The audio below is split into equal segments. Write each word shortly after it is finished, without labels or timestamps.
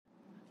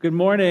Good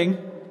morning.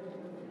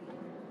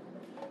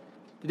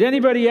 Did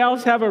anybody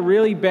else have a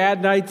really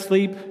bad night's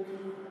sleep?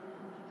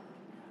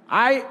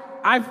 I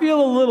feel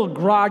a little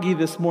groggy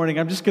this morning.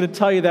 I'm just going to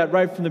tell you that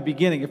right from the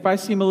beginning. If I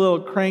seem a little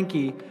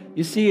cranky,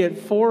 you see at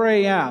 4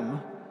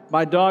 a.m.,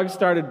 my dog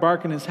started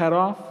barking his head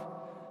off.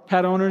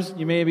 Pet owners,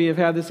 you maybe have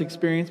had this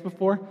experience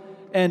before.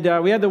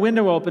 And we had the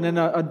window open, and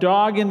a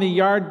dog in the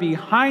yard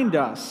behind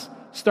us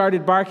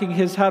started barking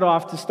his head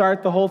off to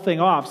start the whole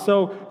thing off.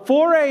 So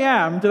 4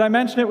 a.m., did I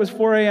mention it was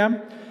 4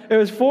 a.m.? It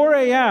was 4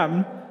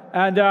 a.m.,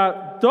 and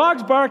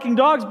dog's barking.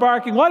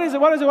 What is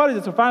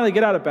it? So finally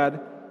get out of bed,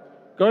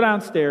 go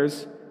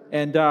downstairs,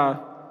 and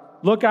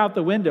look out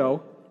the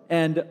window.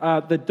 And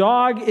the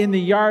dog in the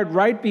yard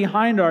right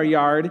behind our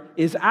yard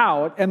is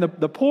out, and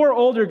the poor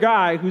older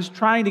guy who's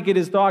trying to get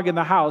his dog in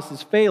the house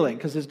is failing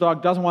because his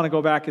dog doesn't want to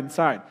go back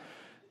inside.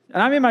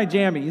 And I'm in my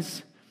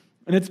jammies,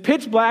 and it's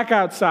pitch black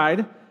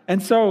outside,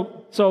 and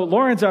so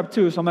Lauren's up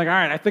too, so I'm like, all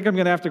right, I think I'm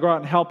going to have to go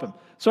out and help him.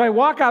 So I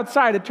walk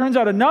outside. It turns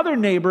out another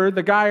neighbor,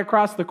 the guy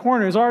across the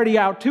corner, is already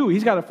out too.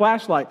 He's got a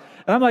flashlight.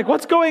 And I'm like,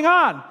 what's going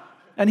on?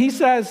 And he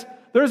says,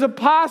 there's a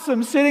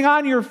possum sitting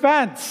on your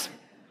fence.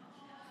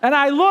 And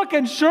I look,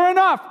 and sure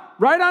enough,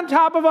 right on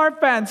top of our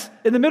fence,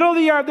 in the middle of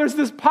the yard, there's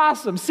this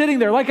possum sitting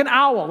there like an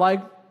owl,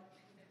 like.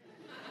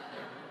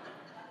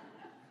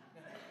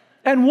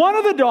 And one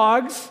of the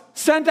dogs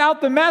sent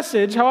out the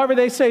message, however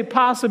they say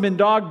possum in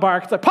dog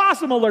bark. It's like,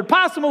 possum alert.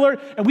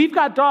 And we've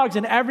got dogs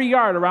in every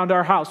yard around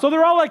our house. So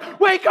they're all like,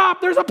 wake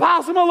up, there's a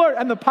possum alert.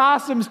 And the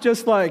possum's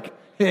just like,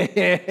 4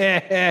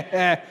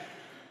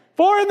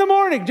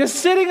 a.m, just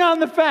sitting on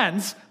the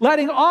fence,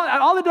 letting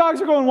all the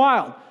dogs are going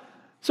wild.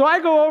 So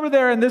I go over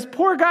there, and this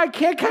poor guy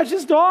can't catch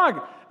his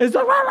dog. It's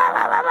like, rah, rah,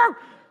 rah, rah, rah.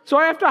 So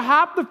I have to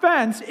hop the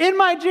fence in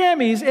my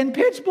jammies in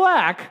pitch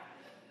black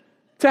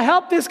to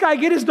help this guy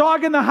get his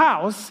dog in the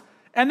house.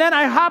 And then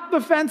I hop the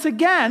fence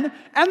again,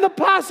 and the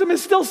possum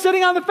is still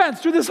sitting on the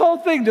fence through this whole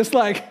thing, just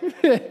like,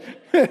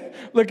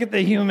 look at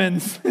the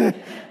humans.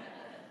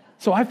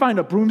 So I find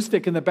a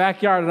broomstick in the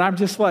backyard, and I'm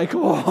just like,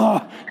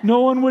 oh,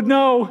 no one would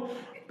know.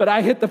 But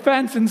I hit the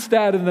fence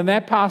instead, and then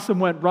that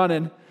possum went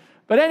running.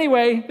 But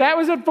anyway, that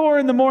was at 4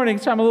 a.m,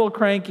 so I'm a little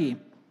cranky.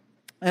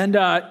 And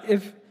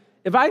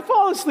if I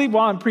fall asleep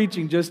while I'm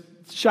preaching, just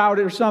shout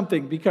or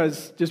something,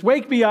 because just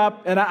wake me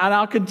up, and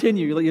I'll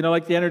continue,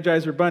 like the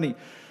Energizer Bunny.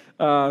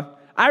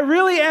 I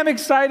really am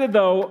excited,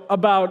 though,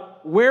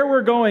 about where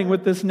we're going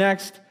with this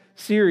next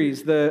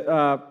series.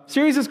 The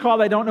series is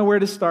called I Don't Know Where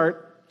to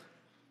Start.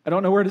 I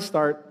don't know where to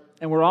start,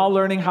 and we're all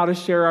learning how to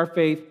share our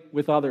faith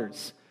with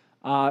others.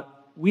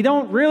 We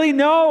don't really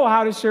know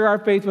how to share our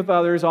faith with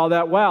others all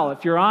that well.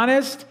 If you're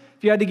honest,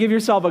 if you had to give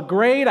yourself a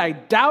grade, I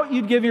doubt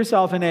you'd give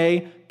yourself an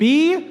A.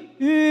 B,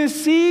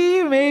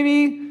 C,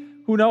 maybe,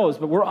 who knows?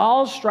 But we're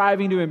all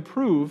striving to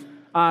improve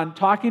on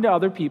talking to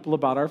other people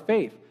about our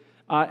faith.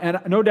 And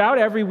no doubt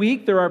every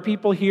week there are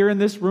people here in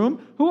this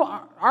room who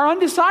are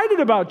undecided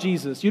about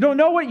Jesus. You don't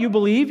know what you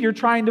believe. You're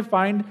trying to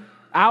find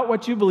out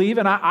what you believe.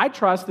 And I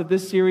trust that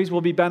this series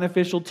will be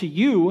beneficial to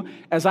you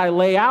as I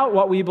lay out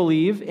what we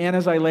believe and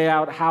as I lay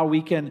out how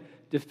we can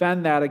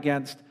defend that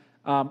against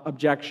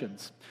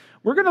objections.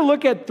 We're going to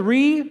look at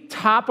 3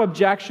 top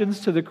objections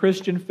to the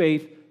Christian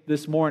faith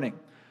this morning.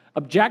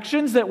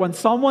 Objections that when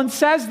someone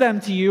says them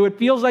to you, it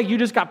feels like you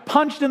just got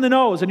punched in the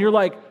nose, and you're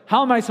like,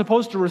 how am I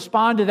supposed to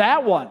respond to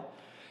that one?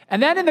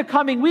 And then in the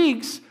coming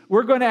weeks,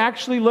 we're going to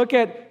actually look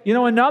at,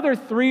 another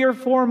 3 or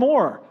 4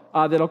 more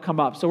that'll come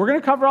up. So we're going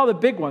to cover all the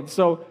big ones.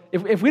 So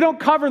if we don't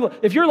cover,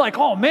 if you're like,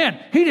 oh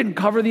man, he didn't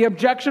cover the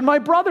objection my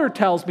brother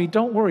tells me,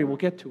 don't worry, we'll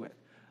get to it.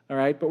 All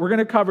right, but we're going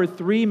to cover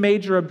 3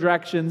 major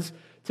objections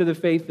to the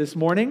faith this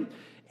morning.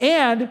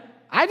 And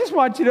I just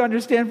want you to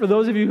understand, for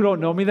those of you who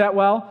don't know me that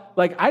well,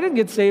 I didn't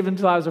get saved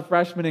until I was a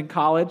freshman in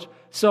college.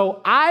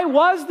 So I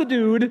was the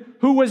dude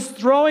who was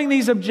throwing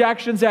these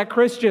objections at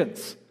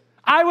Christians.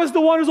 I was the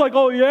one who's like,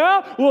 oh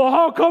yeah? Well,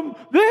 how come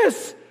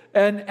this?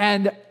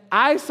 And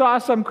I saw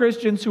some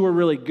Christians who were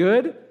really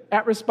good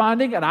at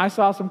responding, and I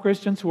saw some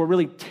Christians who were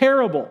really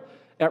terrible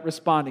at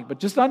responding. But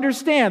just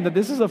understand that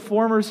this is a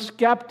former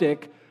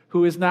skeptic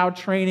who is now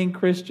training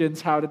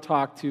Christians how to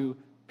talk to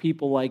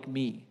people like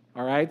me.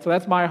 All right? So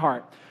that's my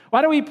heart.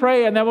 Why don't we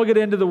pray, and then we'll get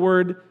into the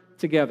Word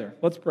together.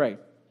 Let's pray.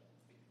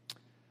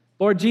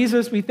 Lord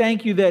Jesus, we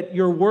thank you that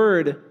your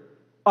Word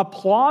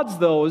applauds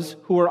those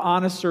who are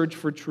on a search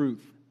for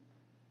truth.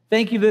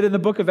 Thank you that in the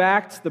book of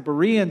Acts, the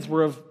Bereans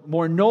were of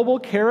more noble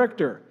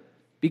character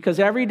because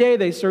every day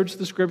they searched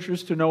the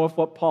Scriptures to know if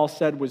what Paul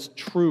said was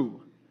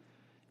true.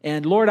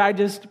 And Lord, I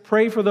just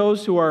pray for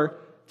those who are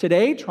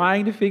today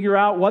trying to figure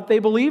out what they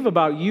believe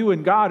about you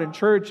and God and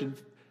church and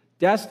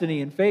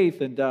destiny and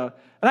faith. And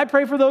I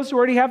pray for those who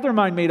already have their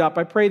mind made up.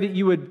 I pray that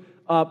you would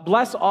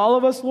bless all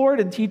of us, Lord,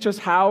 and teach us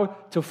how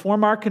to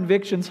form our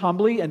convictions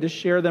humbly and to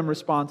share them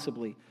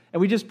responsibly. And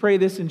we just pray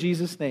this in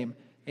Jesus' name.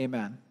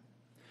 Amen.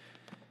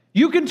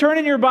 You can turn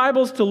in your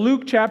Bibles to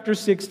Luke chapter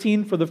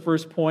 16 for the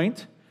first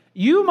point.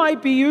 You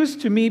might be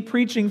used to me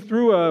preaching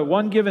through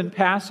one given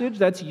passage.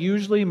 That's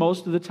usually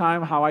most of the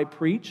time how I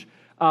preach.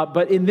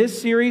 But in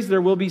this series,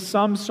 there will be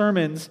some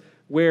sermons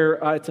where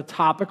it's a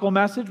topical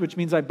message, which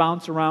means I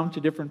bounce around to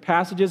different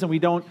passages and we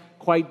don't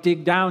quite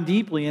dig down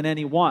deeply in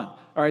any one.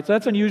 All right, so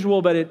that's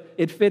unusual, but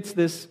it fits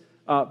this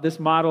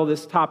model,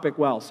 this topic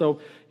well. So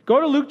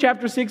go to Luke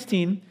chapter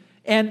 16,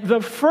 and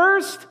the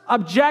first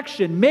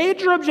objection,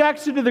 major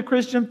objection to the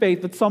Christian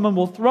faith that someone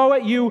will throw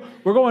at you,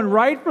 we're going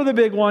right for the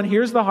big one.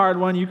 Here's the hard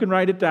one. You can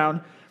write it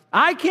down.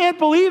 I can't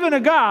believe in a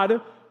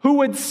God who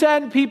would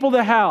send people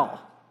to hell.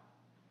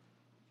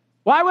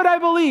 Why would I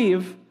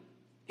believe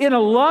in a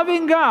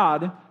loving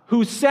God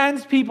who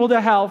sends people to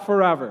hell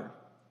forever?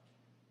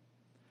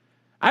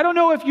 I don't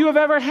know if you have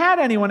ever had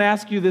anyone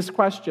ask you this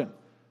question.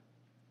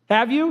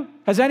 Have you?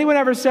 Has anyone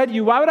ever said to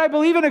you, why would I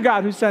believe in a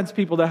God who sends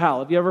people to hell?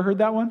 Have you ever heard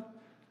that one?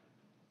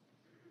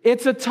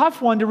 It's a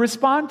tough one to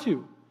respond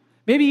to.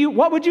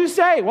 What would you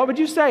say? What would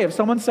you say if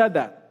someone said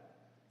that?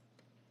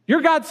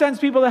 Your God sends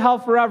people to hell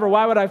forever.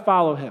 Why would I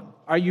follow him?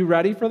 Are you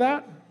ready for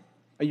that?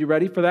 Are you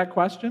ready for that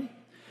question?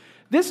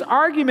 This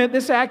argument,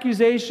 this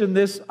accusation,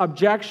 this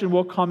objection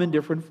will come in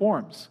different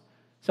forms.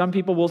 Some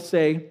people will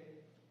say,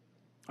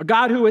 a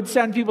God who would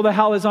send people to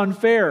hell is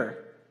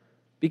unfair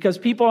because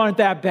people aren't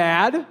that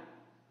bad,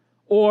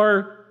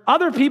 or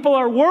other people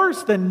are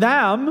worse than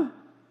them,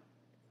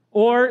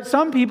 or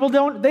some people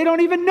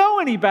don't even know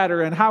any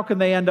better, and how can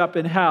they end up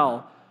in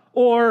hell?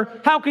 Or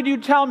how could you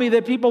tell me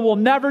that people will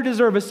never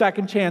deserve a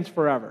second chance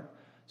forever?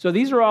 So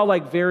these are all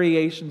like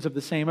variations of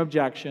the same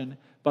objection,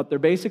 but they're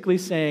basically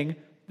saying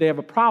they have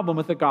a problem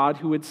with a God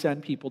who would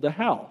send people to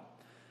hell.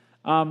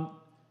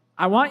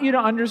 I want you to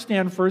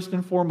understand first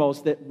and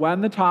foremost that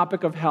when the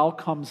topic of hell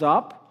comes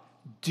up,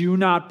 do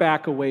not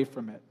back away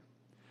from it.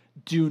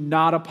 Do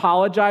not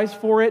apologize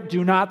for it.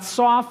 Do not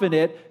soften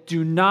it.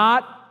 Do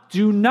not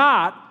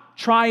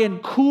try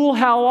and cool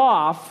hell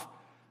off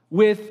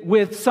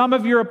with some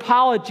of your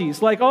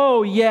apologies. Like,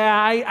 oh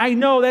yeah, I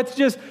know that's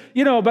just,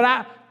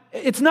 but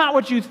it's not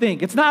what you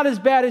think. It's not as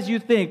bad as you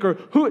think.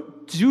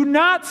 Do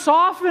not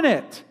soften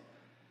it.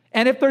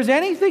 And if there's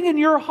anything in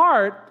your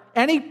heart,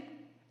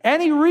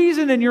 any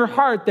reason in your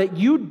heart that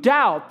you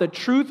doubt the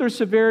truth or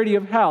severity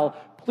of hell,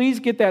 please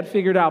get that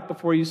figured out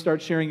before you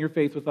start sharing your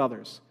faith with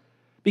others.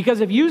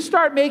 Because if you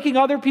start making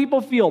other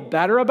people feel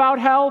better about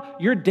hell,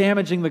 you're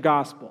damaging the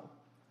gospel.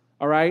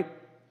 All right?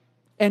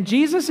 And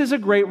Jesus is a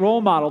great role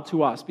model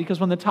to us because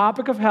when the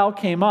topic of hell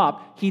came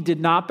up, he did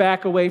not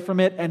back away from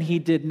it and he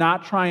did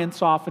not try and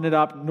soften it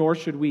up, nor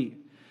should we.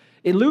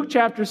 In Luke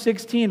chapter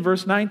 16,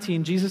 verse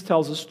 19, Jesus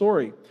tells a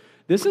story.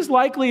 This is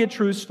likely a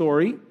true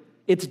story.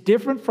 It's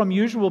different from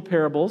usual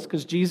parables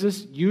because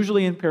Jesus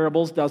usually in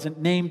parables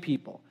doesn't name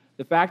people.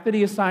 The fact that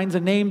he assigns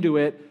a name to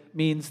it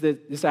means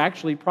that this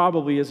actually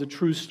probably is a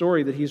true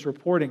story that he's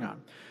reporting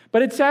on.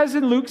 But it says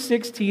in Luke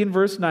 16,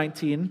 verse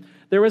 19,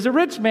 there was a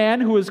rich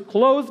man who was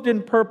clothed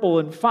in purple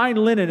and fine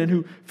linen and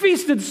who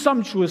feasted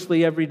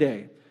sumptuously every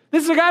day.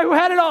 This is a guy who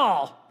had it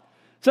all.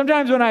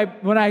 Sometimes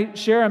when I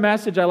share a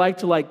message, I like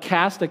to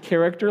cast a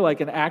character, like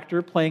an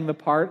actor playing the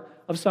part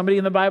of somebody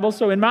in the Bible.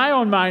 So in my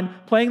own mind,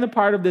 playing the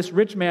part of this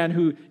rich man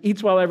who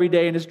eats well every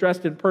day and is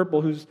dressed in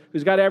purple, who's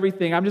got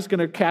everything, I'm just going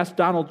to cast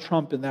Donald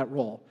Trump in that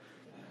role.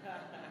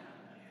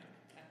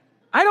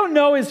 I don't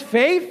know his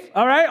faith,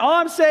 all right? All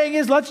I'm saying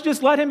is let's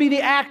just let him be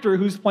the actor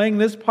who's playing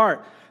this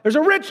part. There's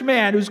a rich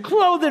man who's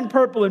clothed in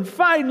purple and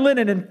fine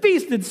linen and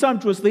feasted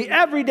sumptuously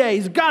every day.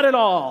 He's got it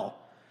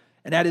all.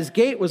 And at his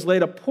gate was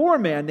laid a poor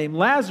man named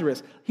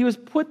Lazarus. He was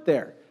put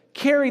there,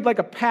 carried like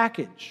a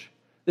package.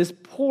 This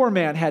poor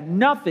man had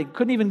nothing,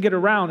 couldn't even get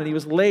around, and he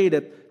was laid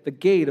at the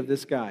gate of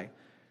this guy.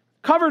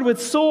 Covered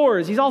with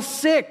sores, he's all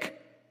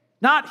sick,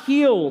 not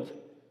healed,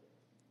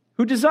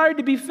 who desired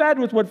to be fed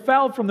with what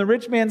fell from the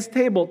rich man's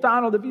table.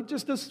 Donald, if you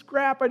just a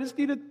scrap, I just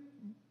need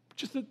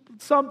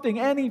something,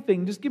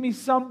 anything. Just give me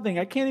something.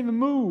 I can't even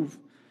move.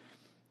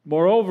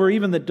 Moreover,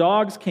 even the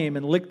dogs came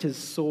and licked his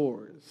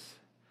sores.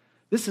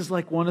 This is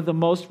like one of the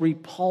most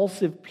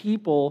repulsive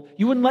people.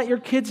 You wouldn't let your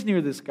kids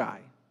near this guy.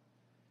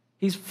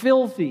 He's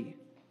filthy.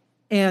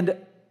 And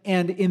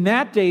in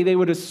that day, they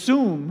would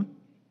assume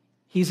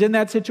he's in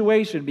that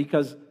situation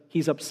because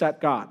he's upset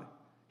God.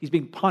 He's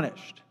being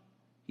punished.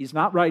 He's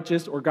not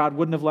righteous, or God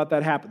wouldn't have let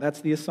that happen.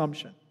 That's the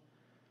assumption.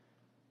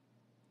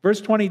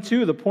 Verse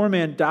 22, the poor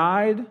man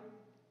died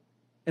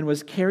and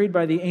was carried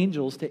by the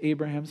angels to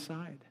Abraham's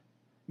side,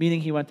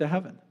 meaning he went to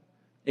heaven.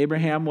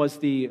 Abraham was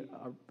the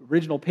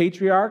original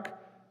patriarch.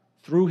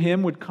 Through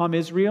him would come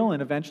Israel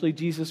and eventually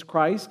Jesus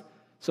Christ.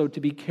 So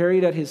to be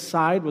carried at his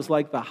side was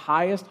like the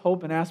highest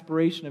hope and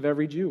aspiration of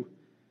every Jew.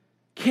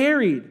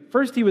 Carried.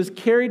 First he was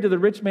carried to the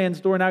rich man's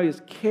door. Now he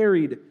is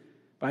carried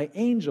by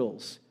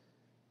angels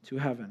to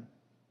heaven.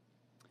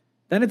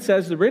 Then it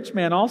says the rich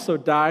man also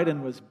died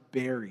and was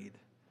buried.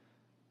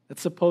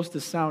 That's supposed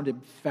to sound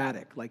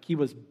emphatic, like he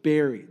was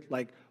buried.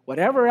 Like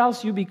whatever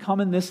else you become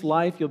in this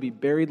life, you'll be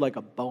buried like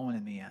a bone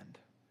in the end.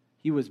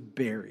 He was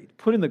buried,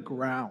 put in the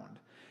ground.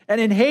 And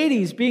in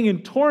Hades, being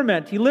in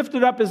torment, he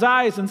lifted up his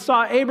eyes and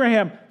saw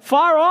Abraham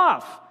far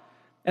off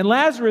and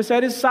Lazarus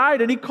at his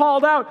side. And he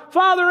called out,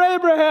 Father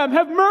Abraham,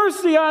 have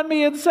mercy on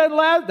me and send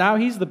Lazarus. Now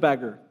he's the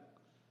beggar.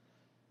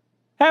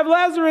 Have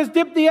Lazarus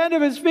dip the end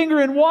of his finger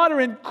in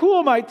water and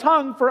cool my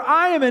tongue, for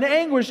I am in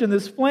anguish in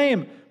this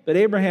flame." But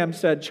Abraham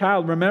said,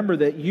 "Child, remember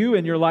that you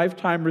in your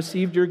lifetime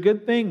received your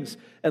good things,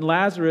 and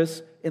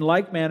Lazarus in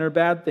like manner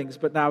bad things.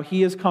 But now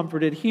he is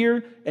comforted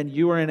here, and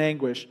you are in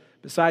anguish.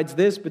 Besides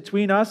this,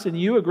 between us and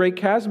you a great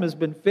chasm has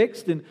been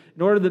fixed, in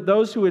order that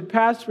those who would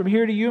pass from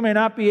here to you may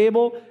not be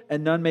able,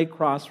 and none may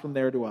cross from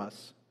there to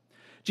us."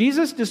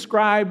 Jesus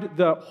described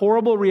the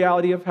horrible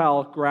reality of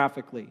hell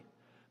graphically,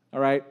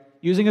 all right,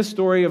 using a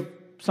story of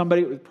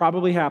somebody that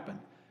probably happened.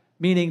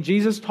 Meaning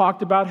Jesus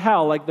talked about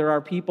hell like there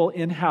are people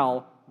in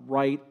hell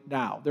right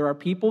now. There are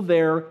people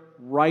there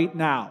right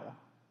now,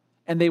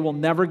 and they will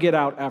never get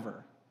out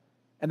ever.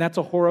 And that's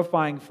a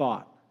horrifying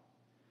thought.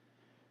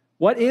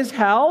 What is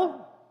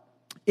hell?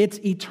 It's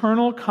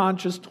eternal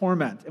conscious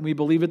torment. And we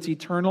believe it's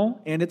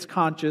eternal, and it's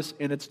conscious,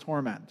 and it's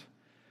torment.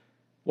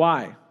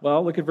 Why?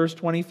 Well, look at verse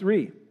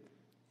 23. It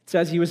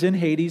says he was in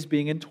Hades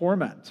being in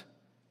torment.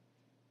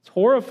 It's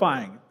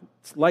horrifying.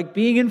 It's like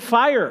being in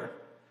fire.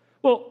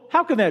 Well,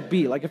 how can that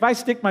be? Like if I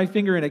stick my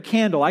finger in a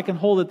candle, I can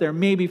hold it there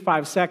maybe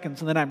 5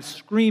 seconds, and then I'm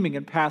screaming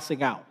and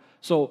passing out.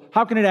 So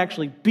how can it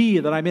actually be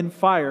that I'm in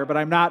fire, but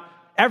I'm not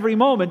every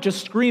moment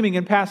just screaming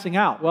and passing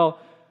out? Well,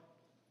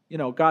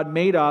 God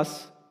made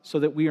us so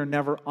that we are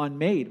never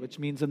unmade, which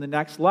means in the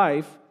next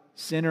life,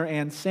 sinner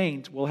and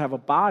saint will have a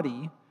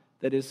body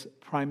that is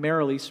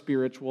primarily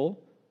spiritual,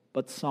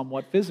 but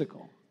somewhat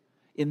physical.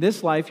 In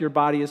this life, your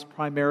body is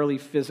primarily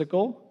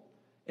physical,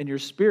 and your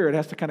spirit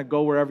has to kind of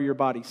go wherever your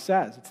body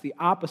says. It's the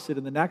opposite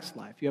in the next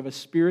life. You have a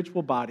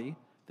spiritual body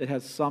that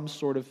has some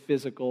sort of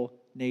physical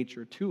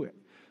nature to it.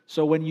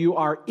 So when you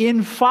are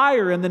in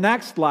fire in the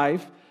next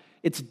life,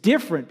 it's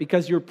different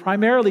because you're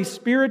primarily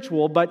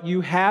spiritual, but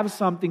you have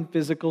something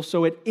physical,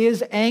 so it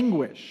is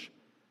anguish.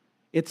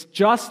 It's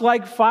just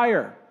like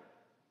fire,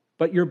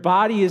 but your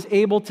body is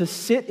able to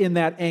sit in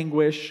that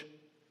anguish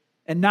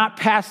and not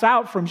pass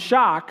out from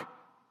shock,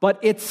 but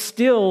it's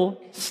still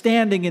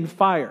standing in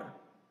fire.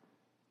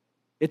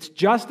 It's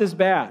just as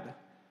bad,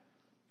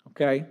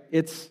 okay?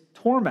 It's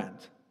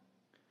torment.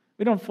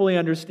 We don't fully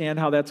understand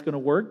how that's going to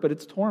work, but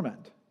it's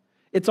torment.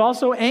 It's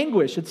also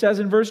anguish. It says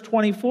in verse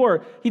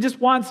 24, he just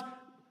wants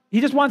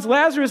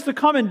Lazarus to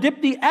come and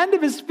dip the end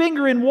of his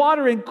finger in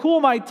water and cool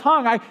my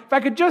tongue. If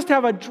I could just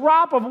have a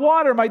drop of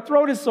water, my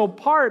throat is so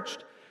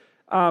parched.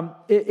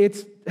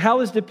 Hell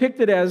is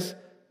depicted as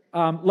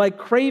like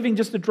craving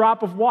just a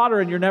drop of water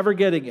and you're never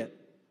getting it.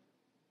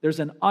 There's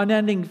an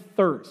unending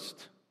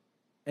thirst,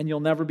 and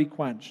you'll never be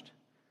quenched.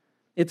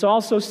 It's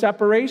also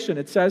separation.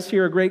 It says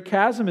here, a great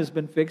chasm has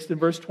been fixed in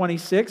verse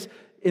 26,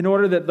 in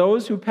order that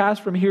those who pass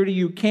from here to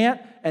you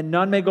can't, and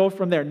none may go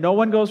from there. No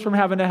one goes from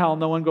heaven to hell.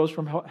 No one goes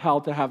from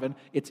hell to heaven.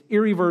 It's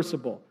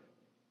irreversible.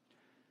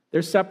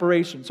 There's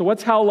separation. So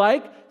what's hell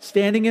like?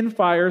 Standing in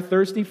fire,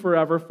 thirsty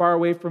forever, far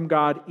away from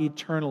God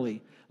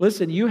eternally.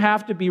 Listen, you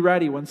have to be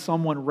ready when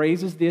someone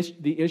raises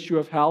the issue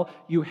of hell.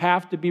 You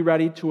have to be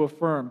ready to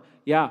affirm,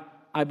 yeah,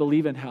 I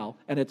believe in hell,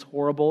 and it's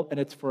horrible, and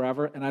it's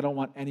forever, and I don't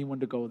want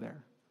anyone to go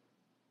there.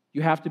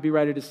 You have to be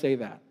ready to say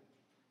that.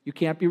 You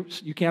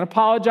can't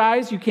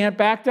apologize, you can't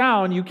back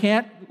down, you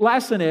can't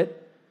lessen it.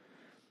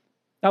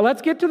 Now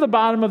let's get to the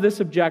bottom of this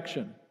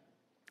objection.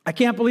 I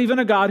can't believe in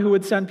a God who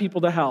would send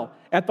people to hell.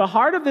 At the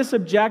heart of this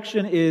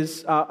objection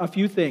is a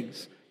few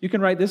things. You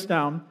can write this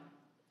down.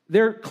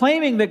 They're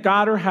claiming that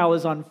God or hell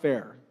is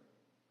unfair.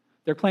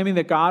 They're claiming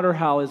that God or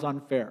hell is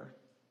unfair.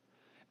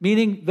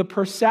 Meaning the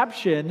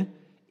perception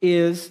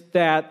is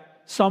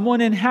that someone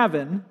in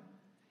heaven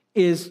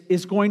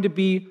is going to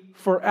be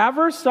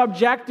forever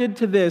subjected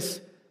to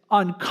this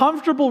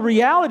uncomfortable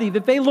reality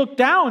that they look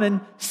down and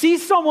see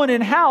someone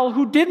in hell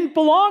who didn't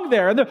belong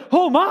there. And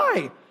oh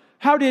my,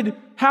 how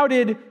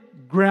did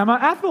Grandma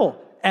Ethel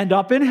end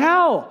up in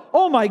hell?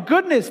 Oh my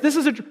goodness, this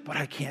is but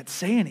I can't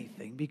say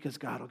anything because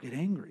God will get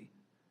angry.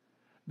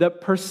 The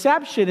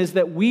perception is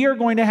that we are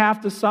going to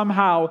have to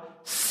somehow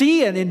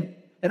see an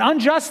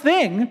unjust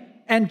thing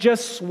and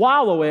just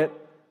swallow it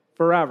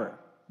forever.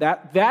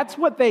 That's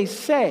what they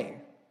say.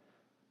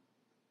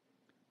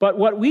 But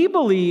what we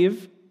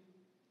believe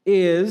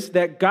is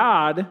that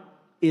God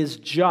is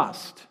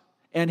just,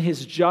 and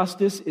his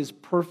justice is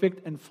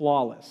perfect and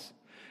flawless,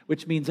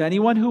 which means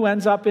anyone who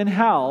ends up in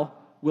hell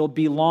will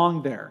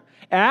belong there.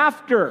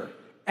 After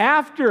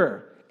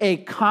a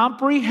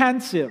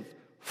comprehensive,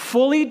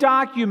 fully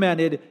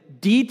documented,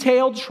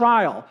 detailed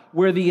trial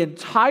where the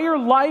entire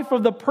life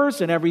of the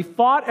person, every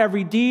thought,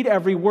 every deed,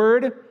 every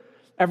word,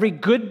 every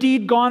good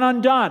deed gone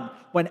undone,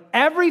 when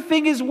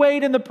everything is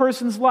weighed in the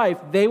person's life,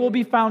 they will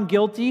be found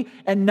guilty,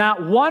 and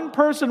not one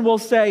person will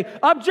say,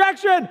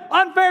 "Objection,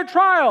 unfair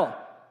trial."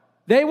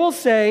 They will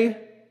say,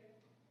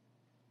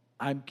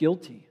 "I'm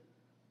guilty."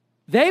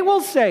 They will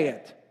say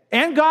it,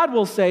 and God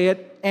will say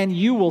it, and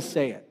you will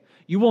say it.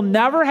 You will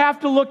never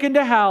have to look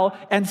into hell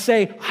and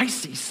say, "I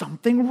see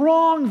something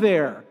wrong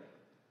there."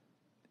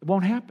 It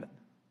won't happen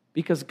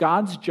because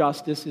God's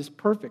justice is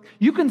perfect.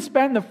 You can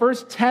spend the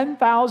first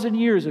 10,000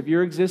 years of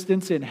your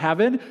existence in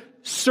heaven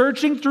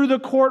searching through the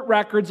court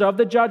records of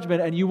the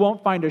judgment, and you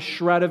won't find a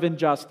shred of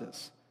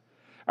injustice.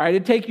 All right,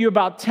 it'd take you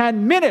about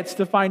 10 minutes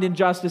to find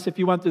injustice if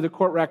you went through the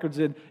court records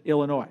in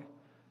Illinois.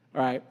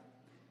 All right?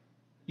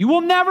 You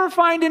will never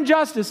find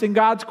injustice in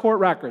God's court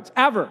records,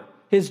 ever.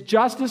 His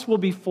justice will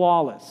be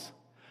flawless.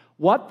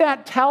 What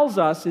that tells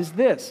us is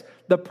this: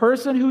 the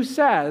person who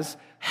says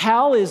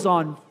hell is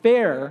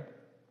unfair,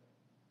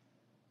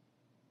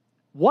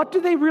 what do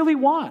they really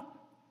want?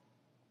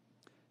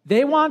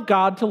 They want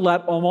God to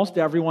let almost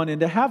everyone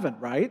into heaven,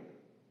 right?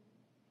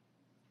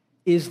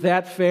 Is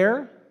that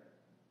fair?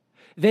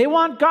 They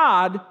want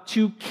God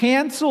to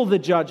cancel the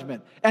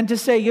judgment and to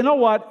say, you know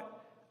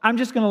what? I'm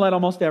just going to let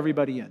almost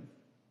everybody in.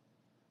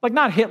 Like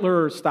not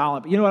Hitler or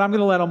Stalin, but you know what? I'm going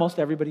to let almost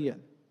everybody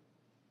in.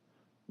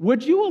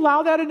 Would you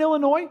allow that in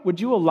Illinois? Would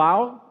you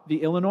allow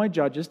the Illinois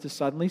judges to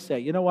suddenly say,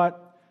 you know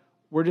what?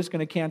 We're just going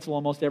to cancel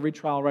almost every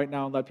trial right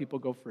now and let people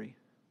go free?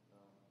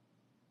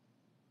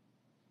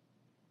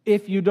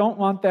 If you don't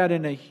want that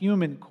in a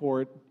human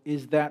court,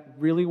 is that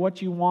really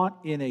what you want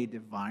in a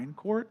divine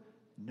court?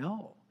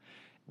 No.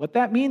 What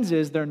that means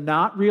is they're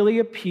not really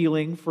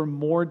appealing for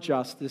more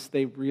justice.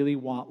 They really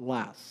want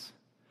less.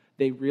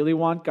 They really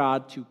want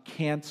God to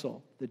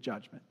cancel the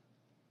judgment,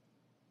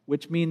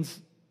 which means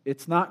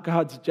it's not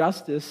God's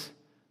justice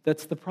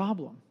that's the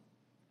problem.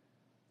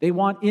 They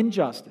want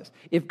injustice.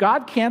 If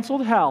God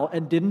canceled hell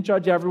and didn't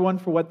judge everyone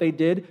for what they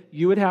did,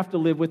 you would have to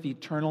live with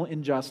eternal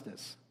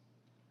injustice.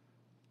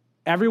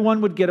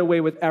 Everyone would get away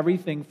with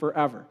everything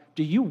forever.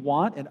 Do you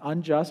want an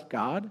unjust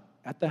God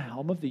at the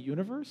helm of the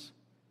universe?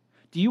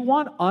 Do you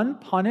want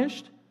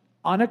unpunished,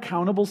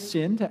 unaccountable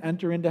sin to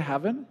enter into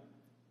heaven?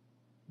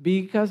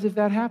 Because if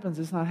that happens,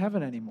 it's not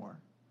heaven anymore.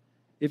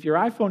 If your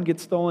iPhone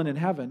gets stolen in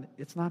heaven,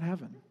 it's not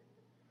heaven.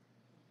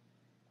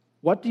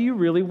 What do you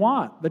really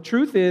want? The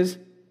truth is,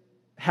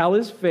 hell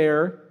is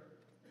fair.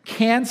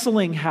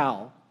 Canceling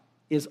hell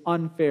is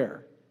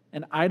unfair.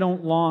 And I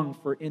don't long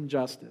for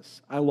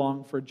injustice. I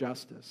long for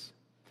justice.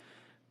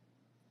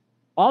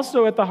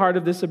 Also at the heart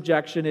of this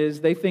objection is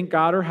they think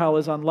God or hell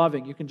is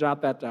unloving. You can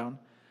jot that down.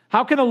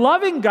 How can a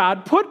loving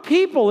God put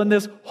people in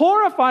this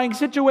horrifying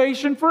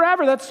situation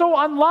forever? That's so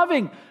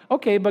unloving.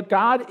 Okay, but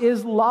God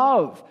is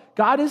love.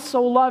 God is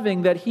so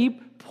loving that He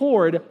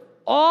poured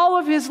all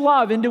of His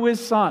love into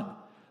His Son.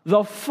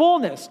 The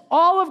fullness,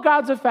 all of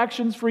God's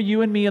affections for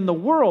you and me in the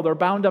world are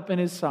bound up in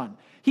His Son.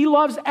 He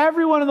loves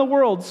everyone in the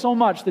world so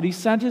much that He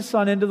sent His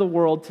Son into the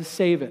world to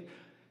save it.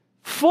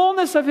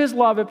 Fullness of His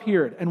love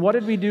appeared. And what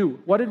did we do?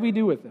 What did we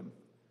do with Him?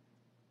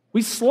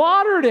 We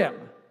slaughtered Him.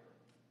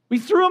 We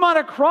threw Him on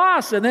a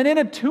cross and then in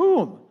a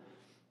tomb.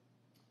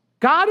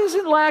 God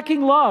isn't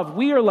lacking love.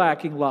 We are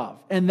lacking love.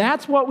 And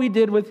that's what we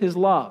did with His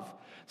love.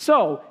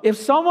 So, if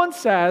someone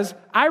says,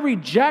 I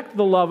reject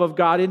the love of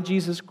God in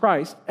Jesus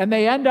Christ, and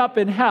they end up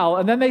in hell,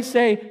 and then they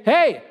say,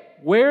 hey,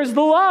 where's the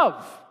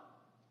love?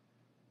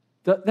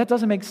 That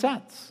doesn't make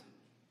sense.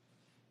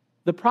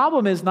 The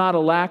problem is not a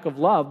lack of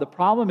love. The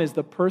problem is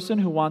the person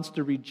who wants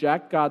to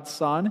reject God's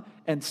Son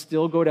and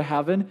still go to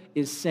heaven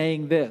is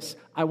saying this: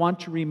 I want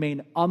to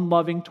remain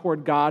unloving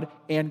toward God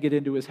and get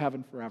into His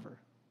heaven forever.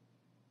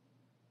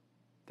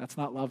 That's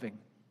not loving.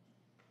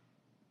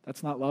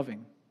 That's not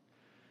loving.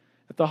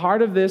 At the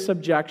heart of this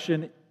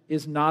objection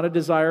is not a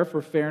desire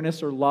for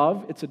fairness or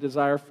love. It's a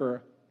desire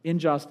for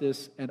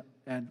injustice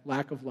and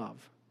lack of love.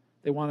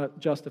 They want to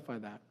justify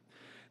that.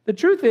 The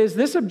truth is,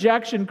 this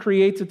objection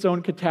creates its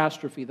own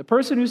catastrophe. The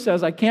person who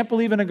says, I can't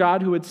believe in a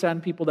God who would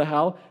send people to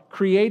hell,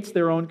 creates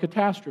their own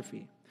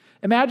catastrophe.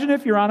 Imagine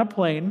if you're on a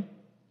plane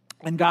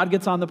and God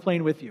gets on the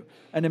plane with you.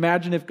 And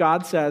imagine if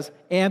God says,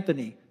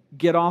 Anthony,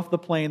 get off the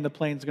plane's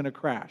going to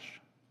crash.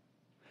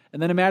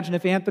 And then imagine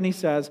if Anthony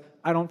says,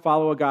 I don't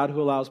follow a God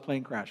who allows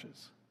plane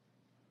crashes.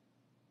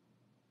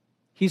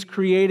 He's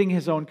creating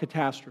his own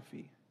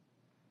catastrophe.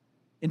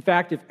 In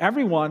fact, if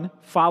everyone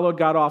followed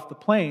God off the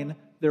plane,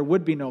 there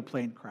would be no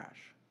plane crash.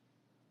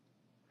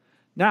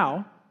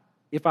 Now,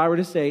 if I were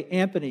to say,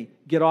 Anthony,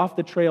 get off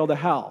the trail to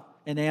hell,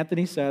 and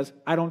Anthony says,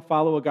 I don't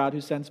follow a God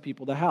who sends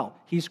people to hell,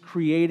 he's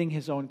creating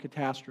his own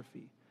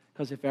catastrophe.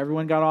 Because if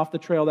everyone got off the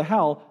trail to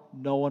hell,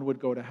 no one would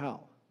go to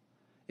hell.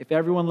 If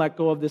everyone let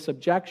go of this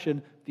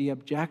objection, the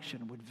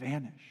objection would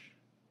vanish.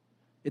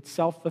 It's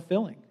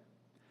self-fulfilling.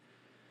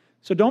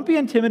 So don't be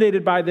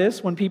intimidated by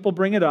this when people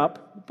bring it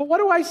up. But what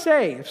do I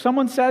say? If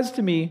someone says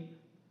to me,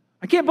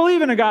 I can't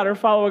believe in a God or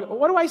follow a God,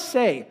 what do I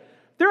say?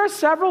 There are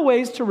several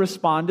ways to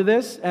respond to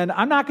this, and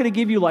I'm not going to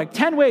give you like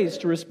 10 ways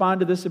to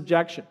respond to this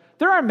objection.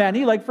 There are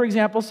many, like for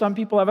example, some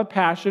people have a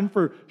passion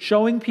for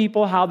showing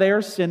people how they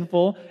are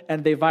sinful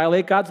and they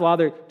violate God's law.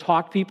 They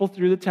talk people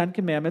through the 10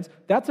 Commandments.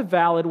 That's a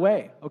valid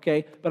way,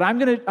 okay? But I'm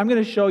going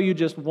to show you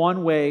just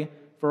one way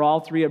for all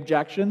three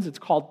objections. It's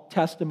called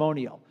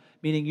testimonial,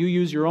 meaning you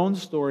use your own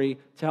story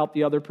to help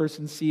the other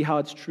person see how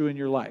it's true in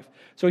your life.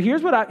 So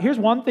here's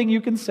one thing you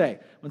can say.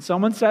 When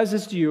someone says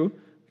this to you,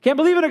 I can't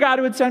believe in a God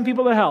who would send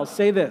people to hell,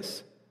 say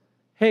this: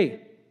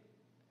 hey,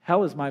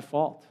 hell is my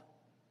fault.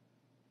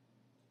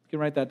 You can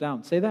write that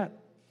down. Say that.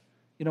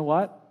 You know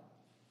what?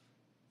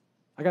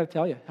 I got to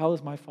tell you, hell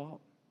is my fault.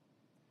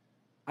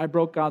 I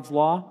broke God's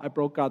law. I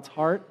broke God's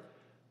heart.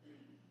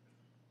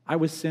 I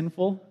was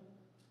sinful.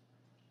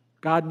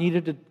 God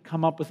needed to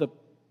come up with a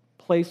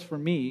place for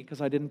me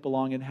because I didn't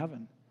belong in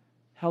heaven.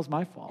 Hell's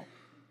my fault.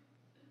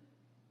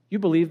 You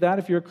believe that?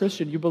 If you're a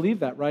Christian, you believe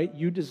that, right?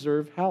 You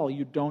deserve hell.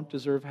 You don't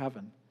deserve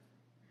heaven.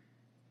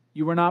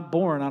 You were not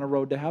born on a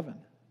road to heaven.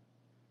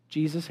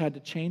 Jesus had to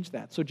change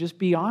that. So just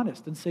be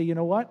honest and say, you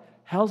know what?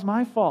 Hell's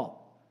my fault.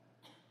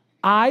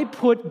 I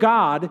put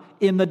God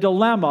in the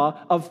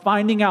dilemma of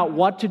finding out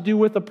what to do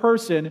with a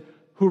person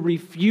who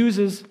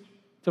refuses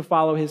to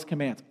follow his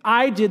commands.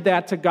 I did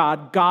that to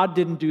God. God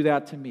didn't do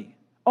that to me.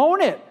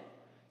 Own it.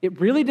 It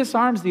really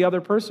disarms the other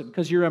person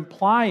because you're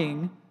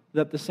implying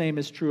that the same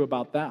is true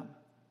about them.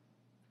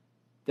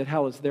 That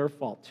hell is their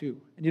fault too.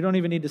 And you don't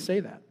even need to say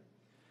that.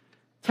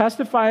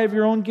 Testify of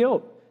your own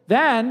guilt.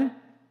 Then,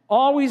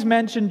 always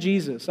mention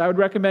Jesus. I would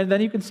recommend,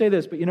 then you can say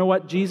this, but you know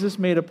what? Jesus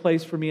made a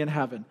place for me in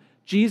heaven.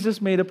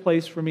 Jesus made a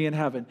place for me in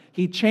heaven.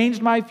 He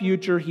changed my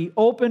future. He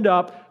opened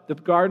up the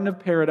Garden of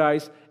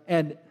Paradise,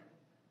 and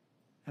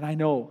I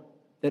know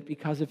that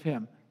because of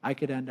him, I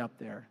could end up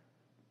there.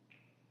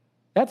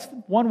 That's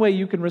one way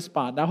you can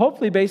respond. Now,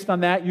 hopefully, based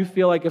on that, you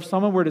feel like if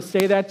someone were to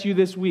say that to you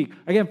this week,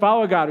 again,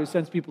 follow a God who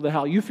sends people to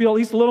hell, you feel at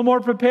least a little more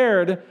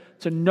prepared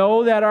to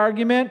know that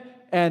argument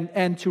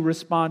and to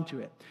respond to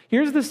it.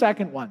 Here's the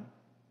second one.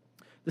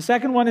 The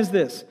second one is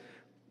this.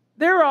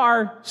 There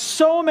are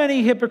so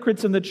many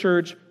hypocrites in the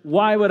church.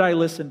 Why would I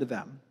listen to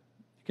them?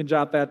 You can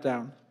jot that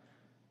down.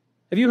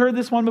 Have you heard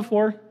this one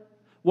before?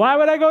 Why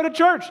would I go to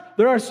church?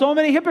 There are so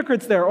many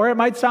hypocrites there. Or it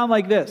might sound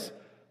like this.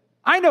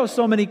 I know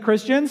so many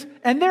Christians,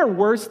 and they're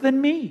worse than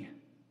me.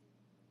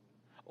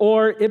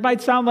 Or it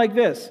might sound like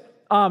this.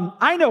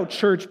 I know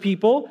church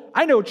people.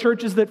 I know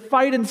churches that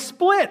fight and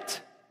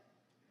split.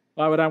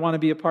 Why would I want to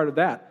be a part of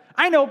that?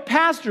 I know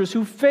pastors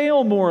who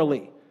fail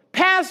morally.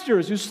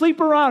 Pastors who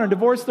sleep around and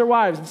divorce their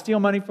wives and steal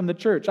money from the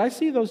church. I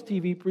see those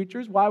TV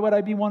preachers. Why would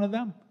I be one of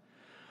them?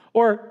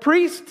 Or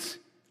priests.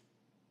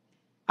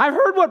 I've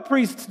heard what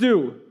priests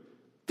do.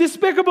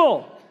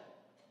 Despicable.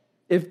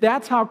 If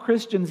that's how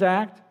Christians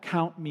act,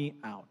 count me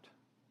out.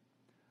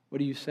 What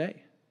do you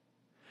say?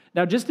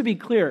 Now, just to be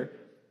clear,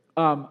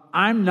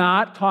 I'm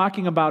not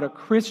talking about a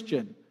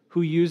Christian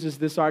who uses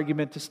this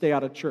argument to stay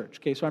out of church.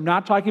 Okay, so I'm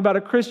not talking about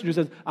a Christian who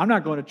says, I'm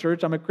not going to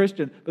church, I'm a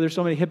Christian, but there's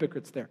so many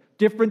hypocrites there.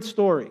 Different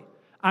story.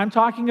 I'm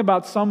talking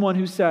about someone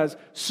who says,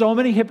 so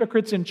many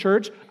hypocrites in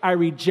church, I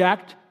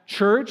reject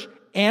church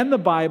and the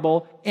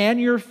Bible and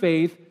your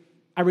faith.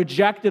 I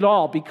reject it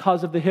all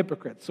because of the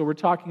hypocrites. So we're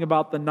talking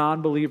about the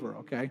non-believer,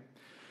 okay?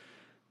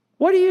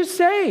 What do you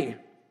say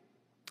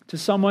to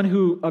someone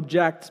who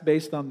objects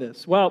based on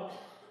this? Well,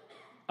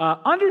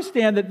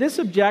 understand that this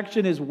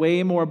objection is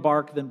way more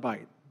bark than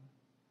bite.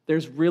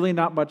 There's really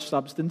not much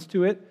substance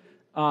to it.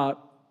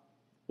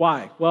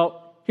 Why?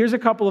 Well, here's a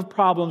couple of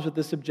problems with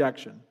this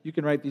objection. You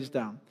can write these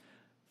down.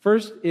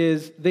 First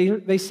is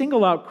they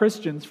single out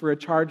Christians for a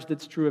charge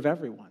that's true of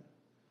everyone.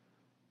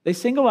 They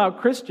single out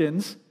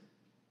Christians,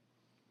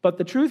 but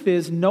the truth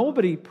is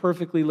nobody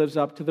perfectly lives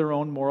up to their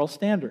own moral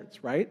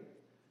standards, right?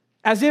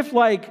 As if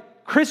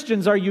like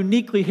Christians are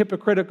uniquely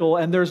hypocritical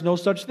and there's no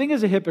such thing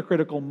as a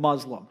hypocritical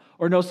Muslim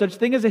or no such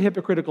thing as a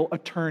hypocritical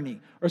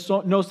attorney or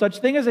no such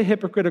thing as a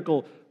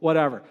hypocritical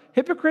whatever.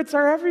 Hypocrites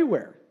are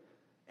everywhere.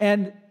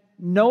 And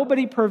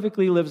nobody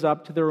perfectly lives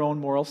up to their own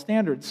moral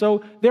standards.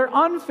 So they're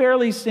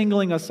unfairly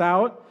singling us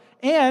out,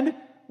 and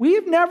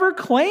we've never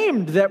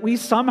claimed that we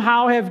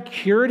somehow have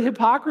cured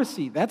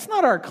hypocrisy. That's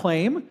not our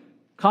claim.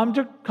 Come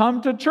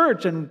to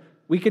church and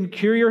we can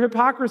cure your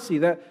hypocrisy.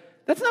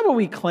 That's not what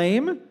we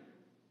claim.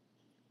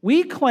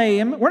 We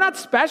claim we're not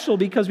special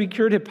because we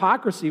cured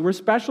hypocrisy. We're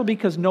special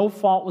because no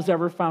fault was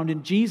ever found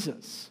in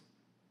Jesus.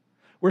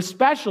 We're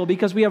special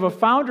because we have a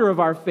founder of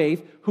our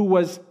faith who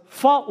was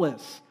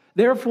faultless.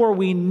 Therefore,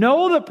 we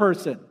know the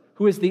person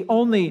who is the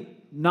only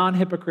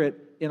non-hypocrite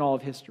in all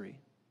of history.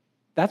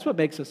 That's what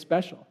makes us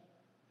special.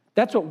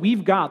 That's what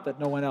we've got that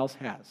no one else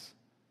has.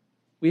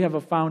 We have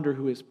a founder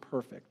who is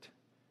perfect.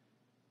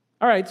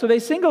 All right, so they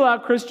single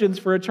out Christians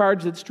for a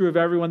charge that's true of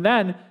everyone.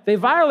 Then they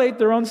violate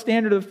their own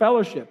standard of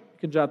fellowship. You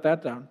can jot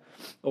that down.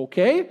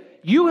 Okay,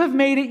 you have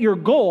made it your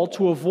goal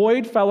to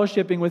avoid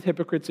fellowshipping with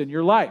hypocrites in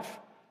your life.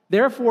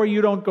 Therefore,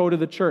 you don't go to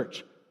the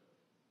church.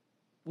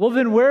 Well,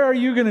 then where are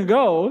you going to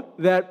go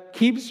that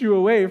keeps you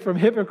away from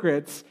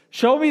hypocrites?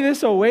 Show me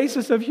this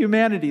oasis of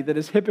humanity that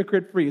is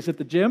hypocrite-free. Is it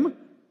the gym?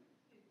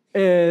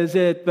 Is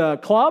it the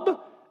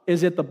club?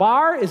 Is it the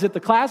bar? Is it the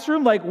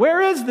classroom? Like,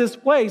 where is this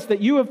place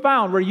that you have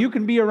found where you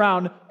can be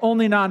around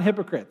only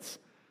non-hypocrites?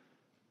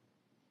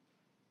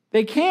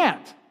 They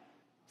can't.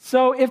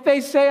 So if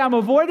they say, I'm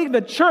avoiding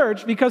the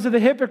church because of the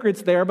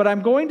hypocrites there, but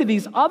I'm going to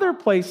these other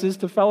places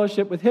to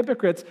fellowship with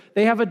hypocrites,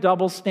 they have a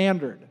double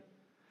standard.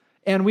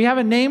 And we have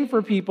a name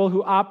for people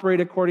who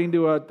operate according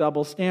to a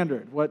double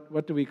standard.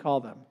 What do we call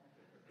them?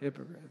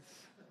 Hypocrites.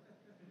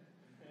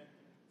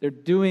 They're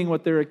doing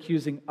what they're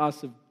accusing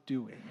us of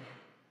doing.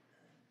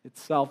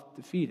 It's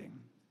self-defeating.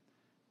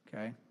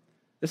 Okay?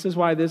 This is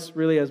why this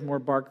really has more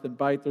bark than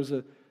bite. There's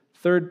a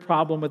third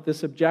problem with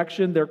this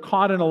objection. They're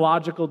caught in a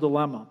logical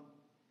dilemma.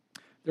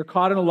 They're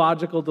caught in a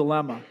logical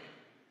dilemma.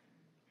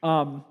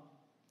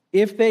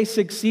 If they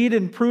succeed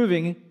in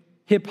proving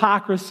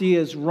hypocrisy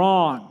is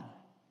wrong,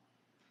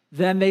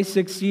 then they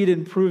succeed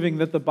in proving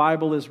that the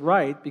Bible is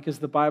right because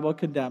the Bible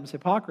condemns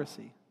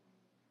hypocrisy,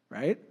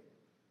 right?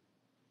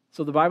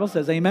 So the Bible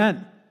says,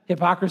 amen.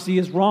 Hypocrisy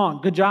is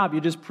wrong. Good job.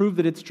 You just proved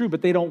that it's true.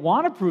 But they don't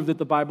want to prove that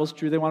the Bible's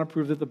true. They want to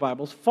prove that the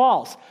Bible's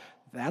false.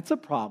 That's a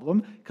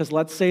problem because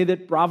let's say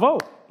that, bravo,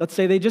 let's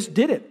say they just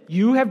did it.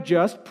 You have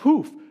just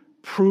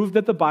proved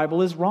that the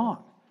Bible is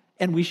wrong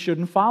and we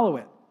shouldn't follow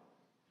it.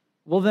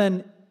 Well,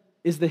 then,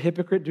 is the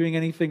hypocrite doing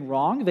anything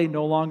wrong? They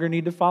no longer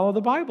need to follow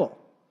the Bible.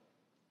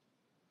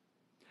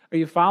 Are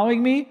you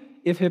following me?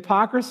 If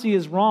hypocrisy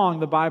is wrong,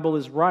 the Bible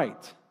is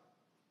right.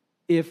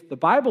 If the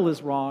Bible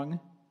is wrong,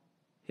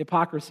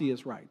 hypocrisy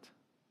is right.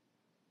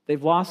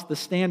 They've lost the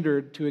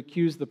standard to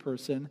accuse the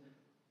person.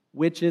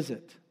 Which is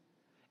it?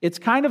 It's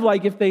kind of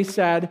like if they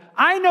said,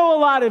 I know a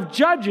lot of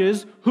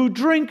judges who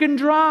drink and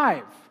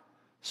drive,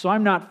 so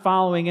I'm not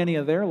following any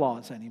of their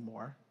laws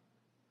anymore.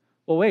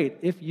 Well, wait,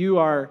 if you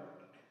are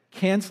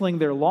canceling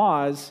their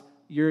laws,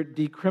 you're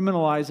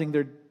decriminalizing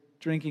their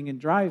drinking and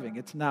driving.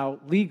 It's now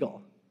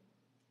legal.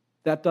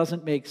 That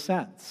doesn't make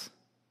sense.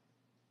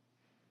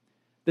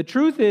 The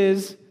truth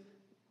is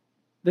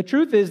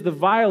the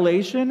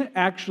violation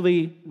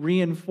actually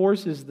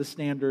reinforces the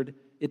standard.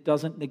 It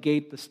doesn't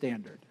negate the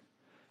standard.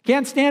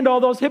 Can't stand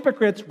all those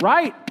hypocrites.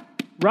 Right.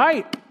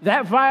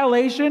 That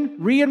violation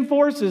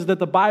reinforces that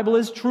the Bible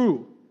is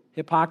true.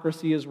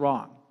 Hypocrisy is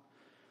wrong.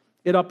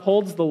 It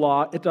upholds the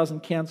law. It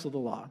doesn't cancel the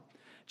law.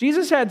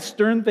 Jesus had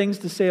stern things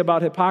to say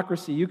about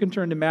hypocrisy. You can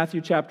turn to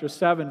Matthew chapter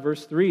 7,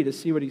 verse 3 to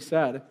see what he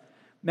said.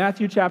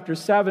 Matthew chapter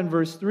 7,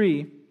 verse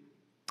 3.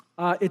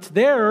 It's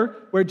there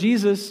where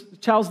Jesus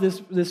tells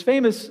this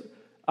famous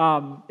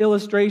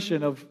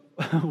illustration of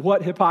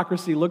what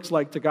hypocrisy looks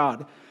like to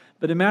God.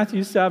 But in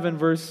Matthew 7,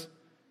 verse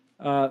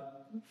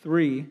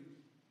 3,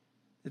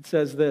 it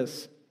says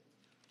this.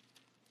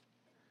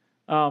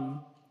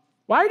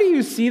 Why do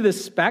you see the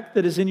speck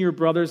that is in your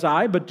brother's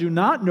eye, but do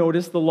not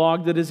notice the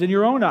log that is in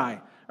your own eye?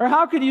 Or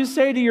how can you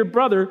say to your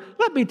brother,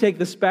 let me take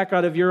the speck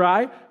out of your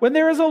eye, when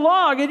there is a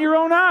log in your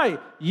own eye?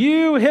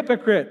 You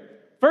hypocrite!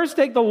 First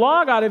take the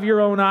log out of your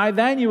own eye,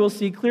 then you will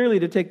see clearly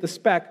to take the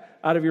speck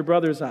out of your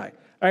brother's eye.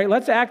 All right,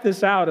 let's act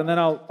this out, and then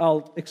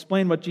I'll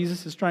explain what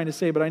Jesus is trying to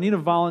say, but I need a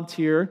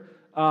volunteer.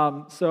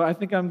 So I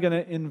think I'm going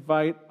to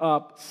invite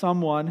up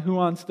someone who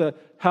wants to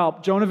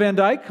help. Jonah Van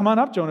Dyke, come on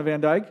up, Jonah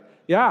Van Dyke.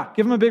 Yeah,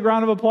 give him a big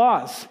round of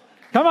applause.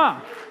 Come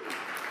on.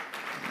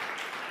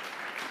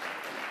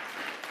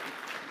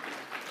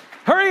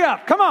 Hurry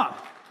up, come on.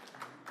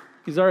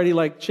 He's already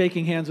like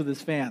shaking hands with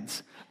his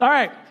fans. All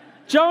right,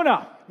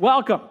 Jonah,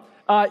 welcome.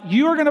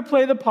 You are going to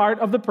play the part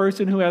of the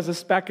person who has a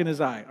speck in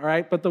his eye, all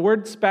right? But the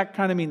word speck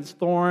kind of means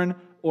thorn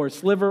or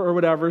sliver or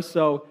whatever.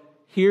 So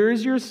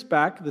here's your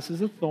speck. This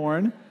is a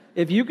thorn.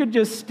 If you could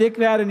just stick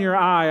that in your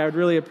eye, I would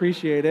really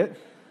appreciate it.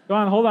 Go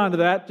on, hold on to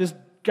that. Just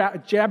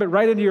jab it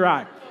right into your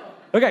eye.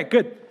 Okay,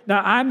 good.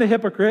 Now, I'm the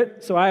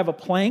hypocrite, so I have a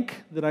plank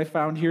that I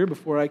found here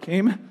before I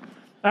came.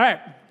 All right.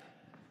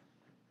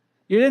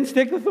 You didn't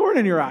stick the thorn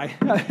in your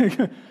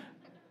eye.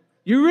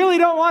 You really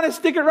don't want to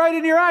stick it right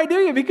in your eye, do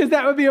you? Because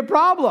that would be a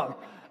problem.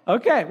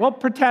 Okay, well,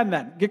 pretend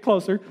then. Get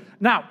closer.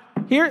 Now,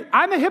 here,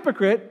 I'm a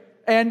hypocrite,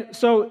 and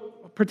so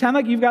pretend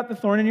like you've got the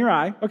thorn in your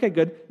eye. Okay,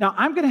 good. Now,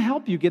 I'm going to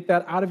help you get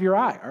that out of your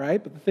eye, all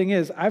right? But the thing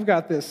is, I've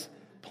got this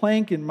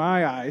plank in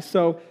my eye,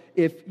 so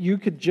if you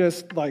could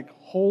just, like,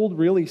 hold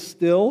really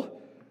still,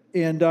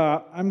 and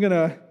I'm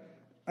gonna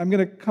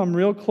come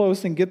real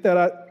close and get that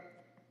out.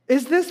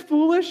 Is this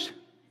foolish?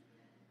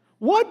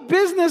 What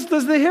business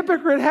does the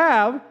hypocrite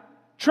have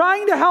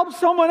trying to help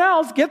someone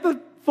else get the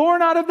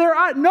thorn out of their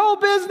eye? No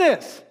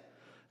business.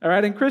 All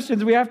right, and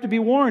Christians, we have to be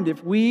warned.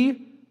 If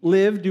we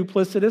live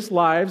duplicitous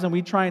lives and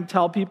we try and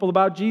tell people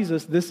about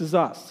Jesus, this is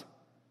us.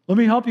 Let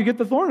me help you get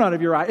the thorn out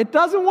of your eye. It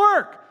doesn't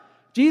work.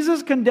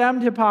 Jesus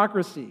condemned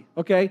hypocrisy,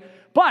 okay?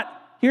 But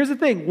here's the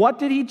thing. What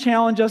did he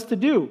challenge us to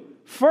do?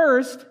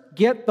 First,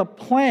 get the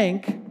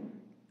plank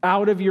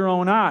out of your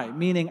own eye,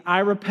 meaning I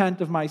repent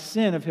of my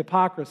sin of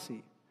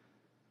hypocrisy.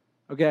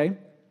 Okay?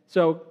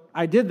 So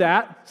I did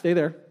that. Stay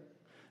there.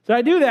 So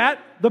I do that.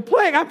 The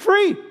plank, I'm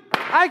free.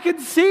 I can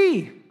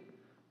see.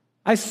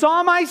 I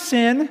saw my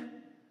sin,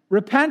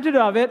 repented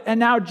of it, and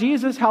now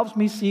Jesus helps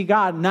me see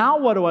God. Now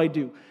what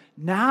do?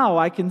 Now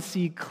I can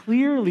see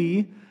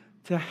clearly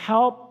to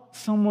help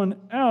someone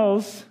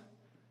else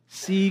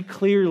see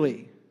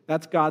clearly.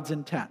 That's God's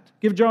intent.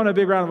 Give Jonah a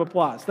big round of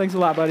applause. Thanks a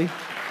lot, buddy.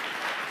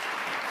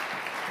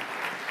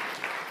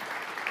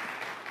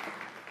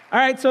 All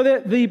right, so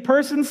the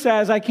person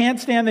says, I can't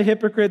stand the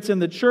hypocrites in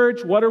the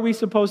church. What are we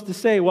supposed to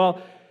say?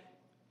 Well,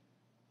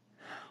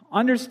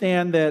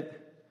 understand that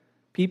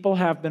people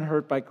have been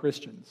hurt by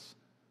Christians.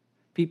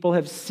 People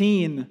have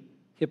seen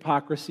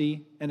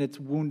hypocrisy, and it's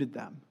wounded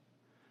them.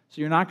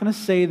 So you're not going to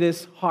say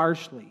this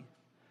harshly,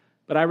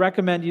 but I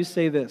recommend you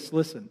say this.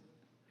 Listen,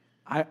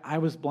 I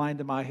was blind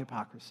to my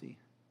hypocrisy.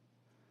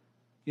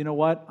 You know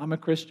what? I'm a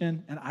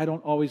Christian, and I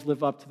don't always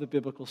live up to the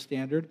biblical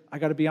standard. I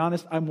got to be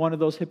honest, I'm one of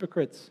those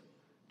hypocrites.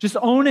 Just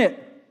own it.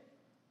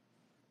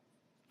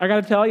 I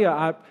got to tell you,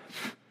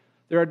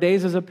 there are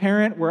days as a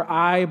parent where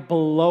I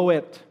blow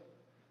it.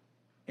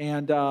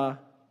 And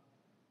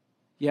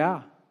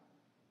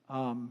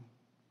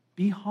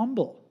be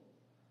humble.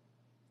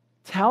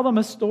 Tell them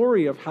a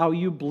story of how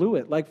you blew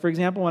it. Like, for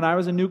example, when I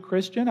was a new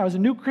Christian, I was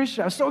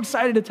so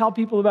excited to tell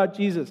people about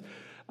Jesus.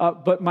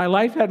 But my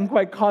life hadn't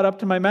quite caught up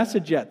to my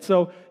message yet.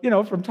 So,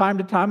 from time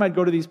to time, I'd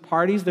go to these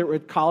parties that were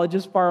at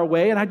colleges far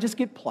away, and I'd just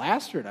get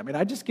plastered.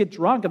 I'd just get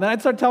drunk. And then I'd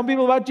start telling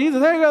people about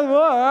Jesus. Hey,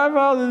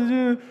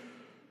 guys,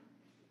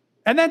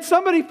 and then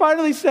somebody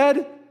finally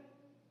said,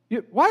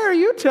 why are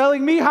you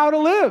telling me how to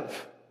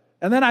live?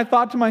 And then I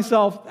thought to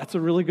myself, that's a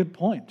really good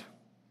point.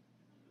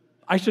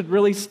 I should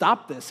really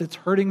stop this. It's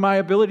hurting my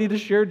ability to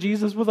share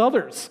Jesus with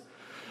others.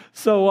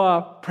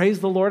 So praise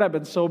the Lord, I've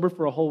been sober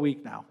for a whole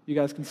week now. You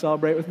guys can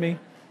celebrate with me.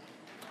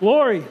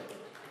 Glory.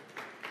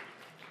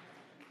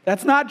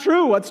 That's not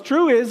true. What's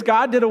true is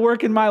God did a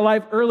work in my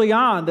life early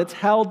on that's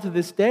held to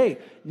this day.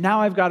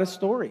 Now I've got a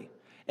story.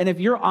 And if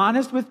you're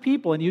honest with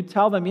people and you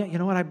tell them, yeah, you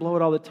know what, I blow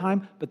it all the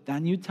time, but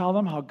then you tell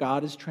them how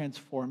God is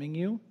transforming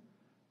you,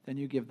 then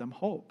you give them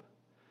hope.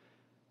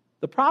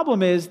 The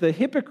problem is the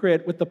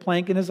hypocrite with the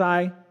plank in his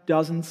eye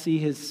doesn't see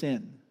his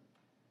sin.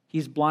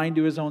 He's blind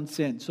to his own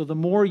sin. So the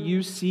more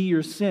you see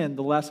your sin,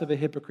 the less of a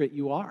hypocrite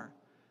you are.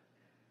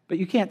 But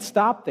you can't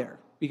stop there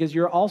because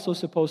you're also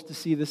supposed to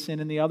see the sin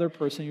in the other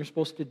person. You're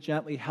supposed to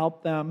gently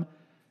help them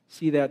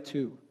see that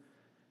too.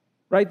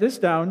 Write this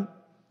down.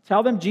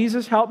 Tell them,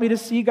 Jesus helped me to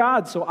see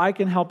God so I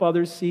can help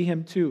others see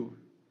him too.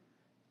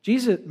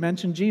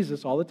 Mention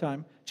Jesus all the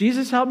time.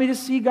 Jesus helped me to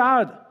see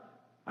God.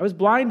 I was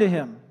blind to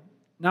him.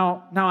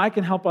 Now I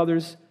can help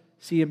others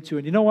see him too.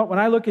 And you know what? When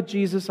I look at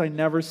Jesus, I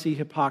never see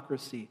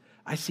hypocrisy.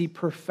 I see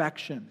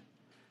perfection.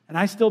 And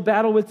I still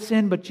battle with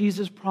sin, but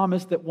Jesus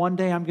promised that one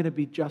day I'm going to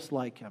be just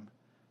like him.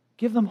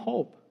 Give them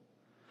hope.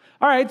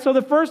 All right, so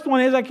the first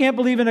one is I can't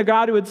believe in a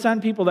God who would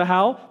send people to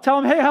hell.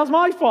 Tell them, hey, how's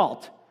my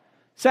fault?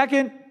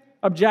 Second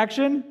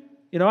objection,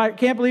 I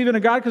can't believe in a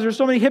God because there's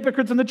so many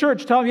hypocrites in the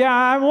church. Tell them, yeah,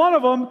 I'm one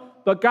of them,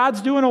 but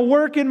God's doing a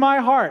work in my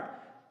heart.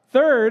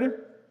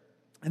 Third,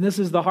 and this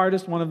is the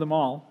hardest one of them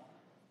all.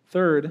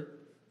 Third,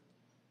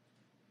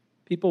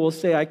 people will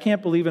say, I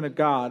can't believe in a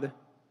God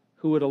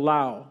who would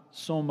allow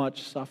so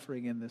much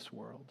suffering in this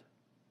world.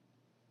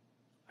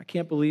 I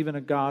can't believe in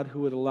a God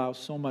who would allow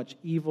so much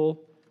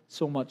evil,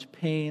 so much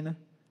pain,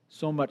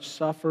 so much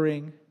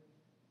suffering.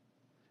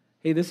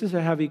 Hey, this is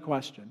a heavy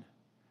question.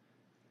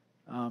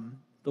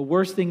 The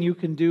worst thing you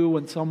can do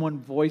when someone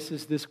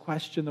voices this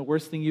question, the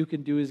worst thing you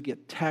can do is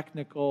get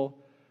technical.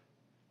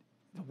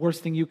 The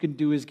worst thing you can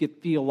do is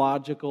get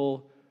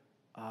theological,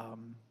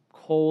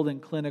 cold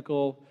and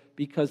clinical,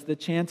 because the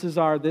chances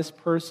are this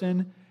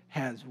person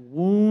has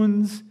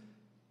wounds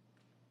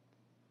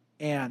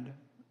and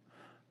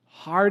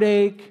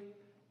heartache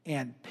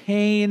and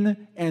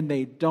pain, and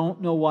they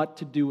don't know what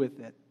to do with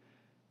it.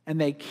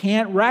 And they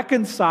can't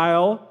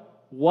reconcile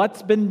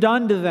what's been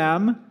done to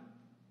them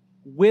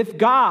with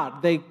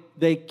God.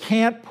 They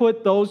can't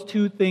put those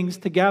two things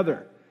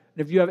together.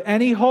 And if you have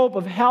any hope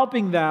of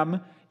helping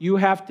them, you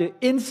have to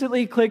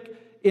instantly click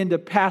into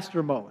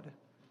pastor mode.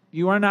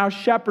 You are now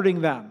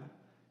shepherding them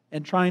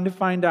and trying to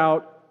find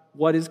out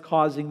what is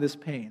causing this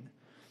pain.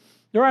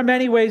 There are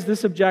many ways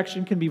this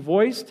objection can be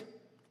voiced.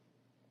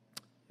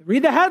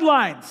 Read the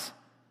headlines.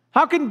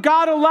 How can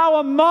God allow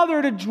a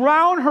mother to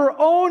drown her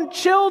own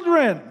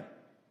children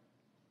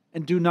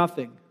and do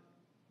nothing?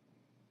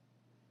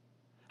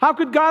 How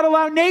could God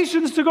allow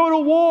nations to go to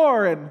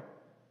war and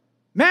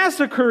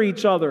massacre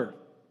each other?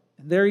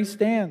 And there he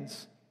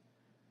stands.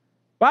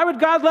 Why would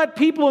God let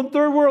people in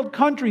third world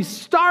countries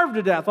starve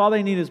to death? All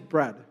they need is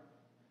bread.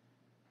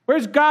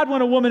 Where's God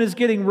when a woman is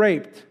getting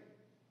raped?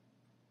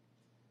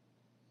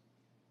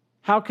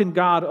 How can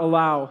God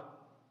allow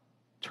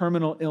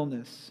terminal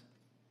illness?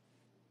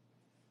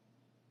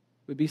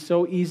 It would be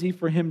so easy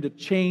for him to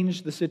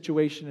change the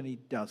situation, and he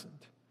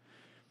doesn't.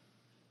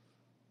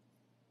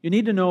 You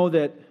need to know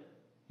that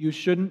you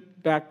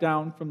shouldn't back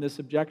down from this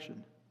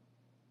objection.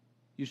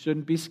 You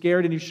shouldn't be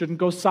scared, and you shouldn't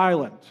go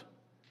silent.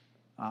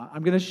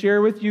 I'm going to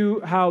share with you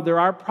how there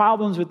are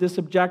problems with this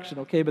objection,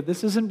 okay? But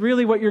this isn't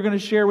really what you're going to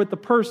share with the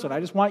person. I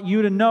just want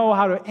you to know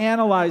how to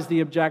analyze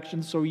the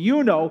objection so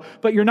you know,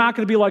 but you're not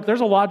going to be like,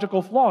 there's a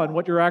logical flaw in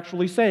what you're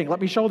actually saying.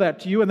 Let me show that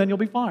to you, and then you'll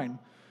be fine.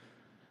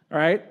 All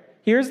right?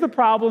 Here's the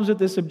problems with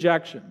this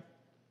objection.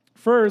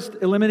 First,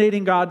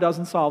 eliminating God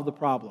doesn't solve the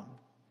problem.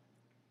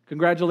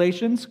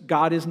 Congratulations,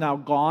 God is now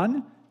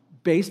gone.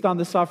 Based on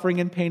the suffering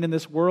and pain in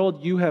this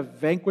world, you have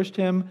vanquished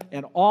him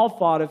and all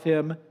thought of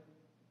him.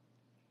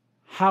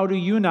 How do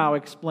you now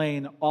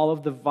explain all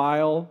of the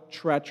vile,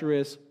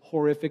 treacherous,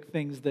 horrific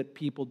things that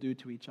people do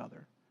to each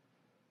other?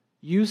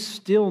 You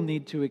still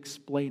need to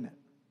explain it.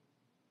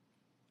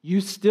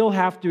 You still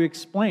have to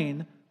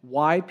explain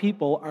why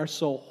people are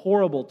so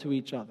horrible to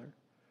each other.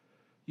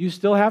 You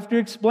still have to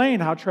explain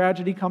how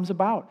tragedy comes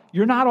about.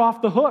 You're not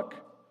off the hook.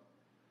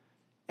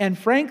 And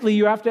frankly,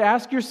 you have to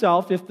ask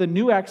yourself if the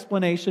new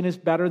explanation is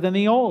better than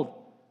the old.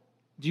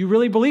 Do you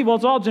really believe? Well,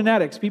 it's all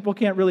genetics. People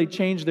can't really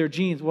change their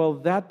genes. Well,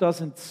 that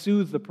doesn't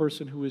soothe the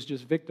person who is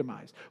just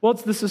victimized. Well,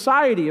 it's the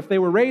society. If they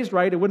were raised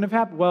right, it wouldn't have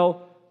happened.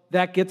 Well,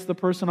 that gets the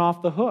person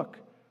off the hook.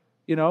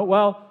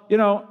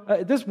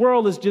 This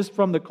world is just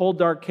from the cold,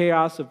 dark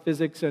chaos of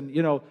physics and,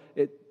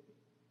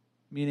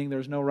 meaning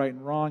there's no right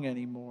and wrong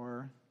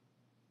anymore.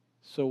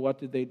 So what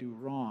did they do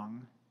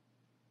wrong?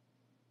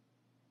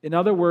 In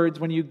other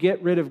words, when you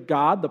get rid of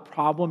God, the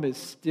problem is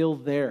still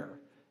there.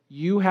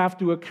 You have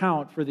to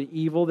account for the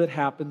evil that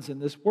happens in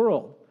this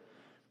world.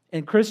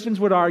 And Christians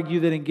would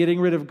argue that in getting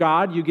rid of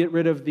God, you get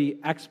rid of the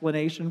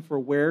explanation for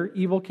where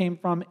evil came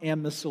from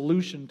and the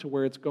solution to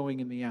where it's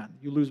going in the end.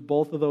 You lose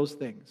both of those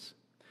things.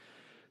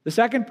 The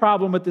second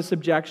problem with this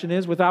objection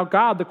is, without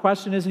God, the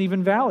question isn't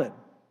even valid.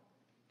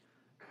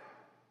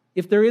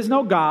 If there is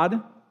no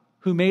God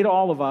who made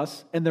all of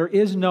us, and there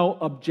is no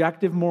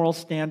objective moral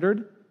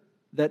standard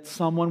that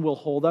someone will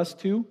hold us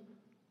to,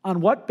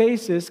 on what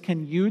basis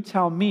can you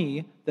tell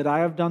me that I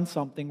have done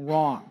something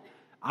wrong?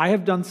 I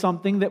have done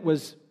something that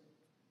was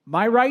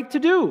my right to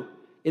do.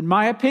 In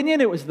my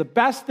opinion, it was the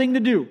best thing to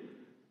do.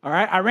 All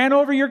right, I ran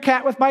over your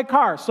cat with my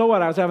car. So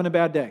what? I was having a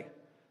bad day.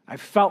 I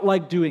felt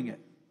like doing it.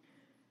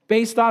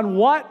 Based on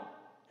what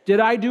did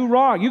I do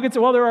wrong? You could say,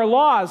 well, there are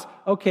laws.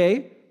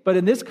 Okay, but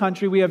in this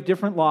country, we have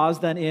different laws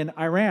than in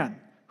Iran.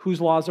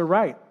 Whose laws are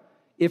right?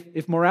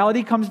 If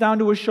morality comes down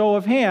to a show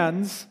of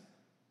hands,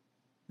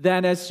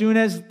 then as soon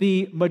as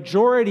the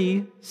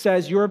majority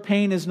says your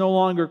pain is no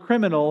longer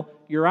criminal,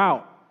 you're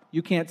out.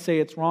 You can't say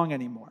it's wrong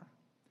anymore.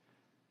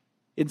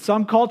 In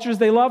some cultures,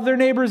 they love their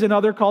neighbors. In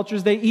other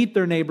cultures, they eat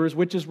their neighbors,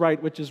 which is right,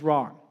 which is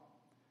wrong.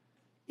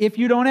 If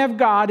you don't have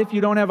God, if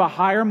you don't have a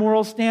higher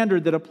moral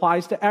standard that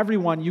applies to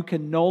everyone, you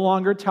can no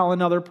longer tell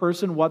another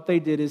person what they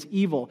did is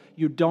evil.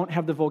 You don't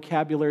have the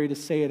vocabulary to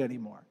say it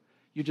anymore.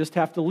 You just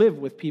have to live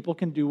with people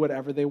can do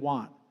whatever they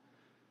want.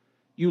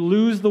 You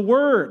lose the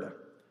word.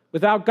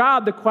 Without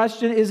God, the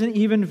question isn't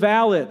even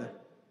valid.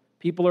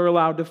 People are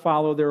allowed to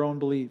follow their own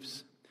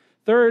beliefs.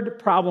 Third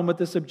problem with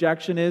this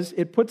objection is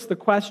it puts the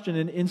question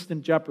in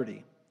instant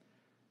jeopardy.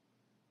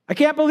 I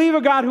can't believe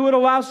a God who would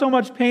allow so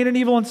much pain and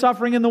evil and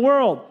suffering in the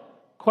world.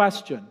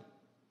 Question: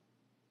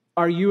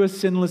 are you a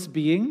sinless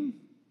being?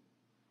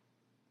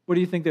 What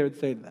do you think they would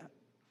say to that?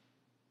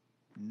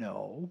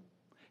 No.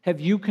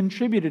 Have you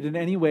contributed in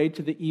any way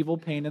to the evil,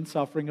 pain, and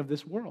suffering of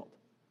this world?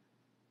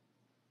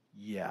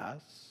 Yes.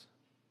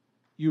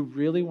 You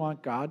really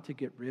want God to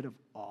get rid of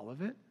all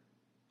of it?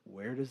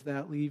 Where does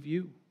that leave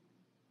you?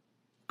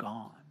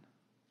 Gone.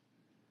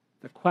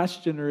 The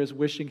questioner is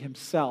wishing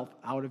himself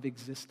out of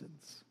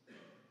existence.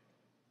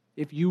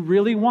 If you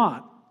really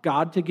want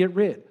God to get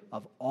rid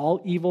of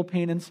all evil,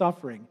 pain, and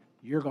suffering,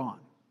 you're gone.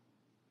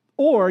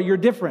 Or you're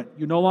different.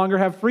 You no longer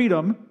have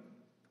freedom.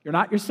 You're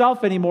not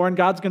yourself anymore, and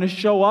God's going to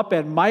show up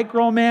and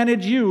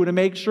micromanage you to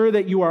make sure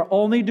that you are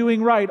only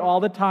doing right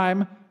all the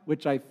time,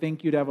 which I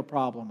think you'd have a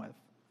problem with.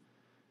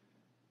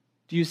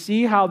 Do you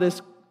see how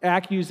this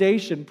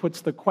accusation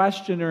puts the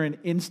questioner in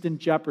instant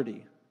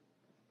jeopardy?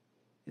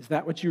 Is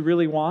that what you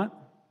really want?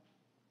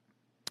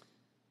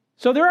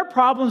 So there are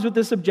problems with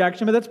this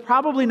objection, but that's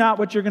probably not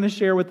what you're going to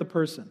share with the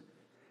person.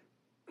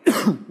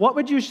 What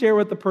would you share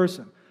with the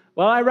person?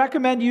 Well, I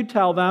recommend you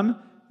tell them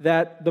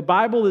that the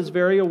Bible is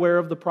very aware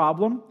of the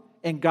problem,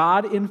 and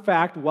God, in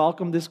fact,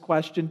 welcomed this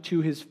question to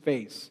his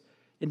face.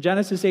 In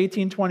Genesis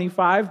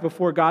 18:25,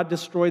 before God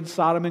destroyed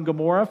Sodom and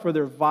Gomorrah for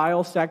their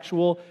vile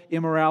sexual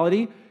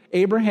immorality,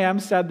 Abraham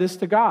said this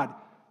to God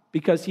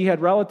because he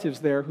had relatives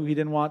there who he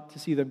didn't want to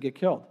see them get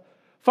killed.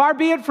 Far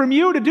be it from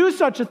you to do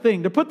such a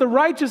thing, to put the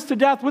righteous to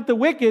death with the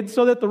wicked,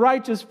 so that the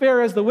righteous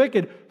fare as the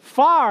wicked.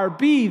 Far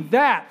be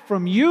that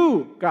from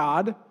you,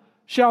 God.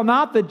 Shall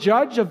not the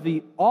judge of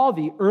all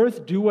the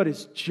earth do what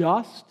is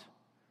just?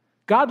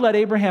 God let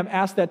Abraham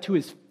ask that to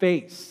his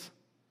face.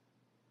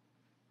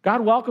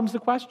 God welcomes the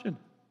question.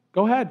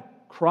 Go ahead,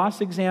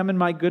 cross-examine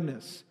my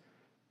goodness.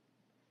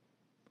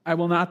 I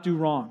will not do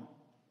wrong.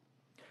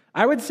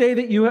 I would say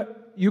that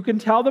you can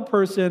tell the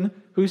person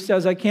who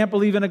says, I can't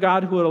believe in a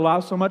God who would allow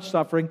so much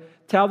suffering,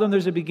 tell them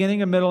there's a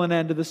beginning, a middle, and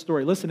end to the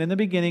story. Listen, in the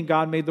beginning,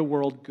 God made the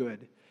world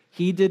good.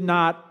 He did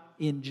not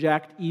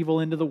inject evil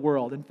into the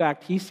world. In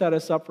fact, he set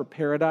us up for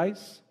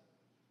paradise.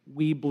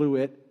 We blew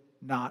it,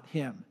 not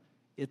him.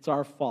 It's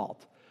our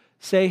fault.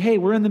 Say, hey,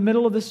 we're in the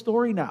middle of the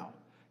story now.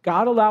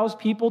 God allows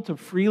people to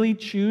freely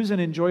choose and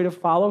enjoy to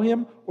follow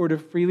him or to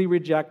freely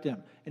reject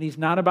him. And he's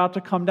not about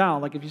to come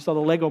down. Like if you saw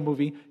the Lego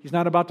movie, he's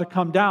not about to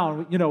come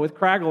down, with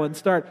Craggle and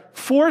start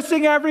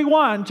forcing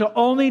everyone to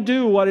only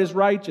do what is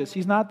righteous.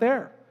 He's not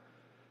there.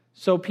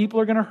 So people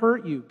are going to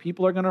hurt you.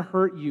 People are going to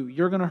hurt you.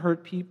 You're going to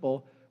hurt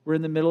people. We're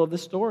in the middle of the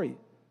story.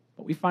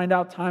 But we find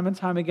out time and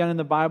time again in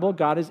the Bible,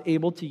 God is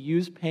able to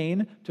use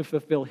pain to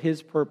fulfill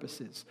his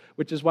purposes,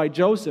 which is why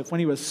Joseph, when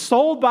he was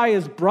sold by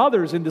his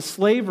brothers into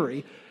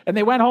slavery, and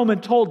they went home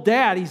and told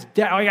Dad,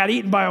 I got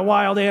eaten by a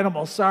wild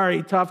animal.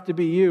 Sorry, tough to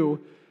be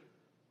you.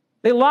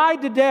 They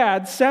lied to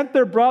Dad, sent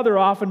their brother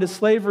off into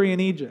slavery in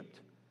Egypt.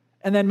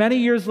 And then many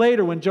years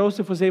later, when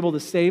Joseph was able to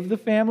save the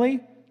family,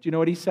 do you know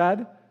what he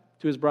said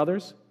to his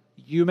brothers?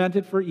 You meant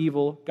it for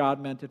evil, God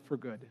meant it for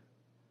good.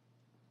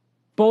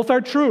 Both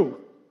are true.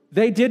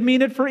 They did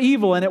mean it for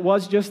evil, and it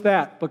was just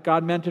that, but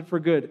God meant it for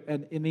good,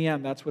 and in the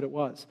end, that's what it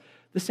was.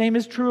 The same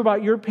is true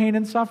about your pain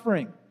and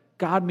suffering.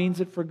 God means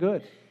it for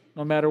good,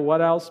 no matter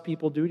what else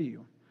people do to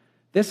you.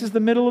 This is the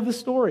middle of the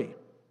story.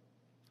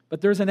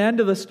 But there's an end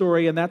to the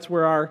story, and that's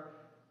where our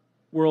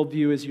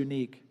worldview is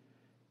unique.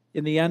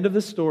 In the end of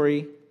the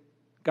story,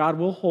 God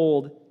will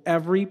hold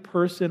every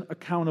person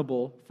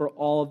accountable for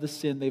all of the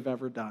sin they've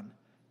ever done.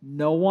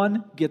 No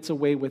one gets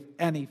away with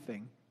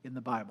anything in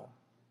the Bible.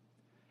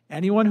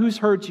 Anyone who's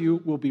hurt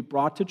you will be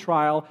brought to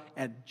trial,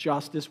 and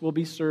justice will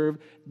be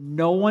served.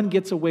 No one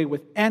gets away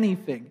with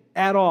anything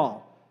at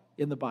all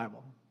in the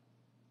Bible.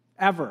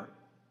 Ever.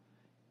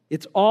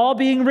 It's all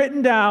being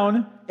written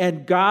down,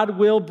 and God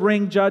will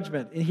bring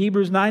judgment. In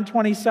Hebrews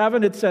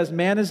 9:27, it says,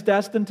 man is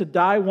destined to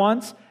die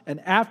once, and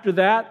after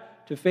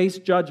that, to face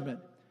judgment.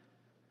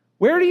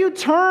 Where do you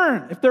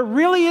turn if there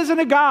really isn't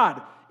a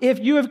God? If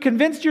you have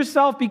convinced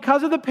yourself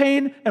because of the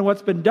pain and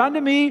what's been done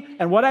to me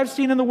and what I've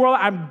seen in the world,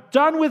 I'm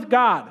done with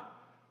God.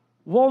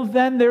 Well,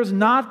 then there's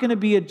not going to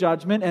be a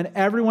judgment, and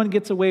everyone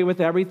gets away with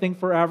everything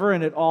forever,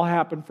 and it all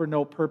happened for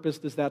no purpose.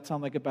 Does that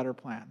sound like a better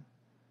plan?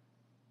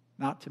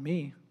 Not to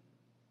me.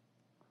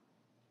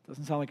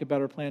 Doesn't sound like a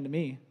better plan to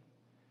me.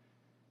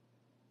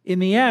 In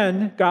the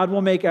end, God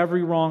will make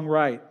every wrong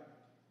right.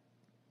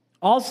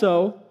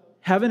 Also,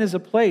 heaven is a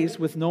place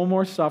with no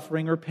more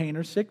suffering or pain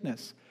or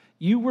sickness.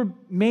 You were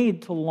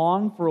made to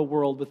long for a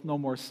world with no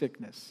more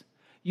sickness.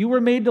 You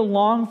were made to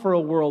long for a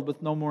world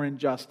with no more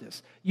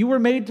injustice. You were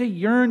made to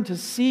yearn to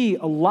see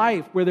a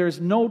life where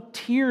there's no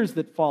tears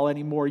that fall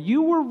anymore.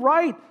 You were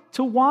right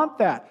to want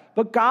that.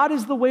 But God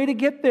is the way to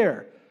get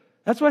there.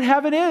 That's what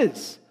heaven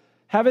is.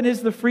 Heaven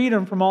is the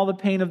freedom from all the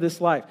pain of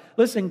this life.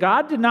 Listen,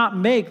 God did not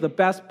make the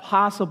best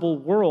possible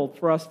world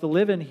for us to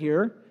live in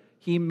here.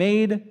 He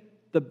made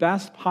the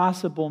best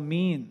possible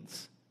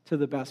means to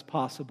the best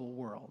possible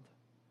world.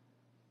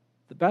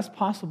 The best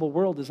possible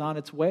world is on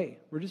its way.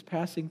 We're just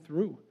passing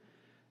through.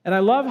 And I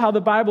love how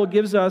the Bible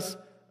gives us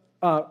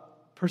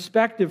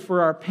perspective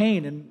for our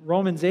pain. In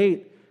Romans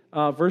 8,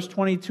 verse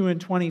 22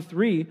 and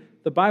 23,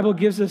 the Bible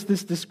gives us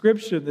this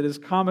description that is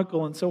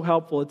comical and so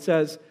helpful. It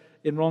says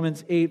in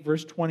Romans 8,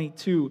 verse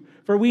 22,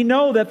 for we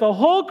know that the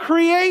whole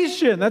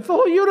creation, that's the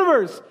whole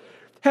universe,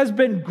 has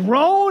been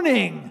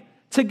groaning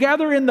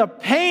together in the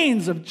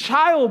pains of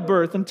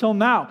childbirth until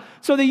now.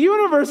 So the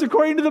universe,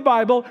 according to the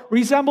Bible,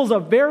 resembles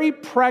a very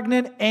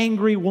pregnant,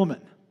 angry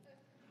woman.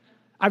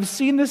 I've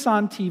seen this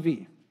on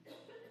TV.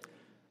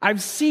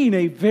 I've seen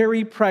a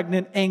very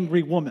pregnant,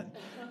 angry woman.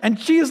 And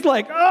she's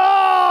like,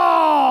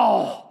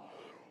 oh,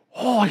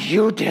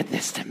 you did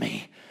this to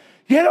me.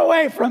 Get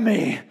away from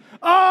me.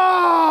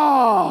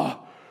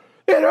 Oh,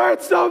 it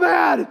hurts so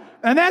bad.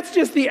 And that's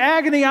just the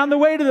agony on the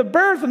way to the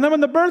birth. And then when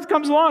the birth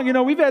comes along,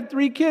 we've had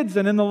 3 kids,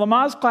 and in the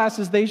Lamaze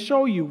classes, they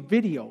show you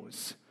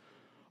videos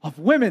of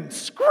women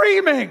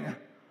screaming.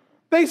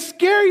 They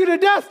scare you to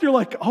death. You're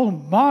like, oh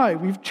my,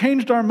 we've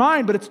changed our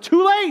mind, but it's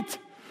too late.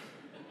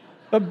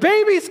 The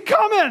baby's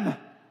coming.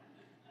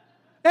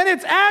 And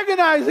it's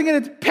agonizing,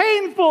 and it's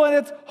painful, and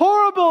it's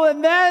horrible,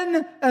 and then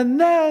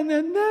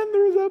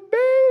there's a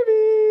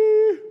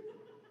baby.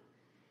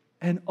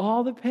 And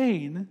all the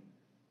pain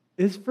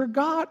is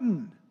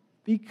forgotten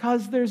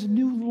because there's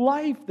new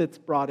life that's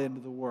brought into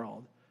the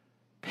world.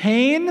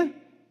 Pain?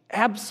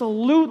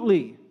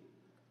 Absolutely.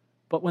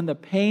 But when the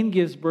pain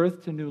gives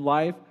birth to new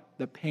life,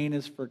 the pain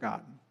is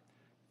forgotten.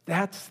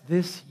 That's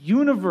this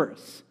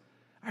universe.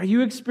 Are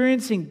you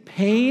experiencing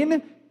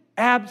pain?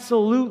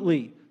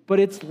 Absolutely. But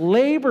it's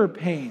labor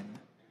pain.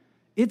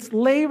 It's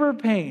labor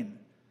pain.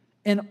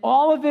 And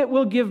all of it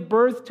will give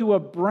birth to a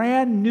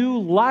brand new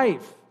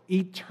life,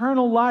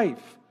 eternal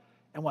life.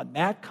 And when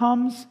that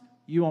comes,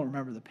 you won't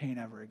remember the pain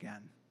ever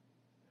again.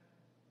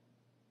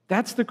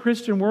 That's the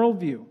Christian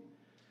worldview.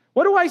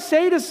 What do I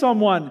say to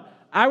someone?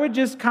 I would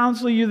just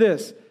counsel you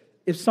this.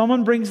 If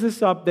someone brings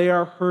this up, they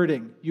are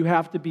hurting. You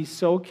have to be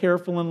so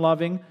careful and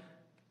loving.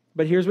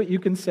 But here's what you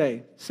can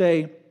say.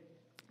 Say,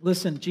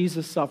 listen,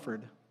 Jesus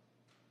suffered.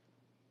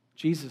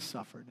 Jesus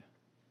suffered.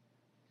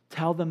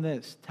 Tell them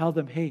this. Tell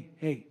them,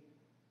 hey,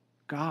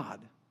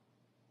 God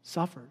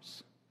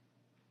suffers.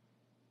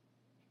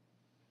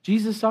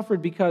 Jesus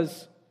suffered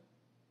because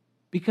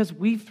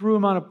we threw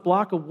him on a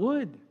block of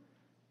wood.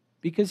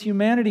 Because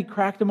humanity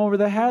cracked him over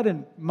the head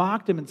and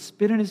mocked him and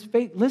spit in his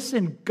face.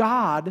 Listen,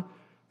 God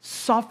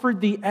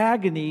suffered the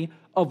agony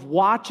of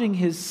watching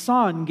his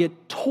son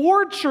get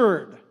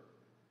tortured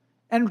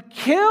and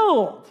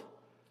killed.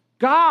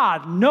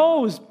 God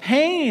knows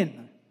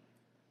pain.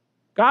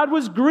 God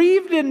was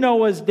grieved in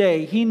Noah's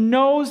day. He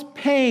knows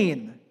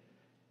pain.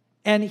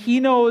 And he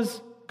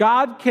knows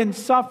God can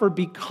suffer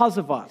because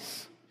of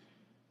us.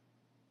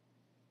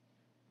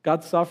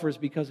 God suffers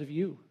because of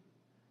you.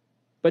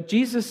 But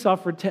Jesus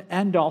suffered to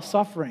end all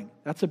suffering.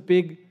 That's a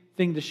big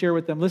thing to share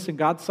with them. Listen,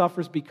 God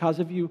suffers because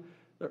of you,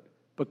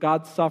 but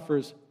God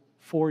suffers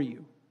for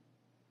you.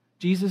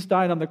 Jesus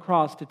died on the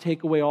cross to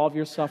take away all of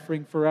your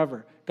suffering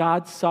forever.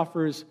 God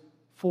suffers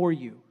for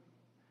you.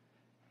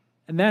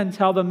 And then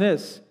tell them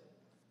this.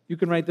 You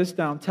can write this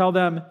down. Tell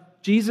them,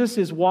 Jesus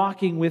is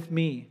walking with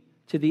me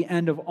to the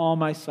end of all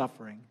my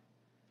suffering.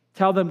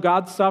 Tell them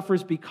God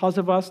suffers because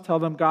of us. Tell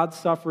them God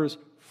suffers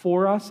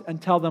for us.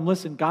 And tell them,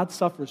 listen, God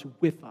suffers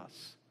with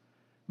us.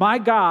 My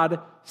God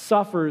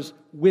suffers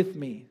with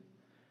me.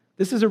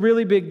 This is a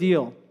really big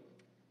deal.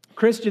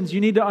 Christians, you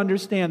need to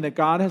understand that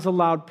God has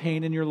allowed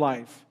pain in your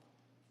life.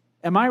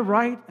 Am I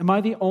right? Am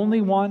I the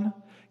only one?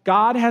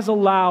 God has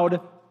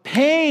allowed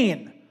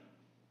pain,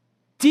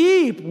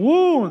 deep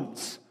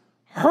wounds,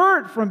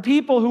 hurt from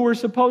people who were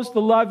supposed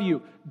to love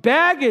you,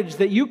 baggage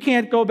that you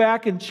can't go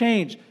back and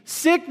change,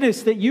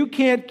 sickness that you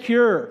can't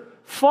cure,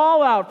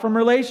 fallout from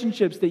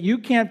relationships that you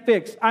can't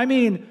fix. I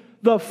mean,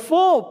 the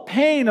full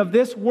pain of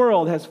this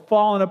world has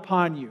fallen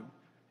upon you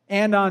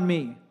and on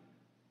me.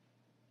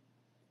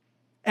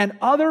 And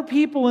other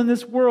people in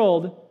this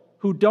world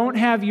who don't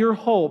have your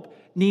hope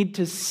need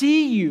to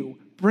see you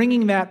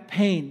bringing that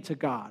pain to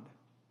God.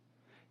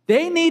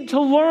 They need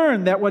to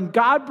learn that when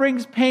God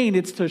brings pain,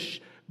 it's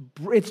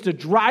to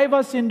drive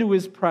us into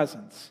His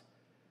presence.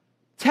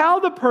 Tell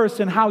the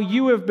person how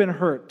you have been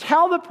hurt.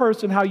 Tell the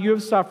person how you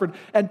have suffered.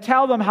 And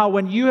tell them how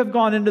when you have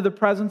gone into the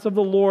presence of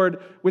the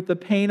Lord with the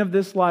pain of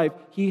this life,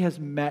 He has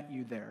met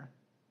you there.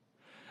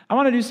 I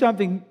want to do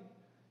something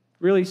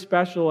really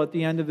special at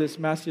the end of this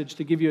message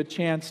to give you a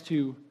chance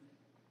to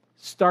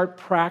start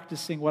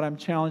practicing what I'm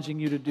challenging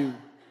you to do.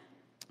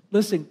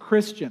 Listen,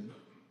 Christian,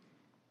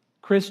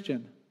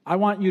 I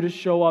want you to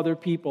show other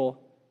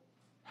people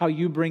how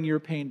you bring your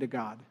pain to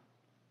God.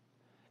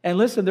 And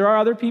listen, there are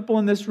other people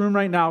in this room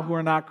right now who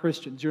are not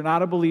Christians. You're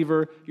not a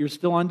believer. You're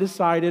still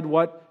undecided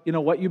what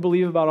you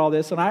believe about all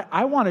this. And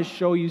I want to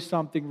show you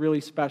something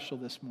really special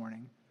this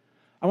morning.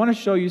 I want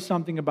to show you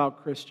something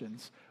about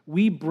Christians.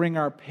 We bring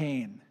our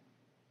pain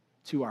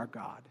to our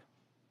God.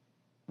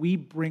 We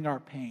bring our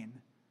pain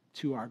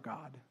to our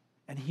God,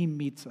 and He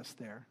meets us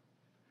there.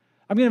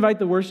 I'm going to invite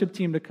the worship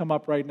team to come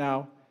up right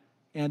now,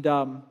 and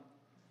they're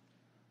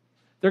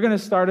going to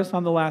start us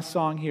on the last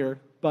song here.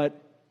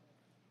 But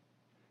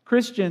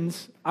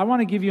Christians, I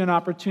want to give you an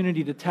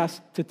opportunity to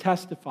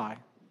testify.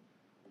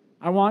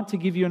 I want to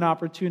give you an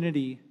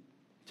opportunity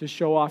to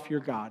show off your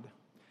God.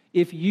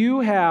 If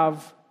you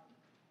have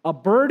a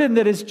burden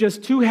that is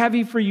just too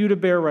heavy for you to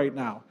bear right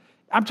now,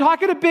 I'm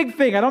talking a big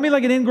thing. I don't mean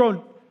like an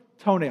ingrown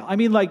toenail. I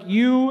mean like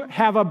you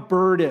have a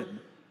burden.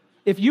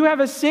 If you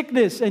have a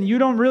sickness and you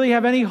don't really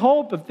have any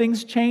hope of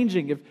things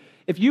changing,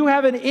 if you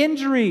have an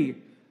injury,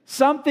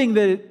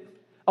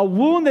 a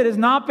wound that has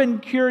not been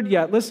cured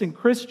yet, listen,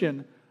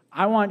 Christian,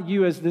 I want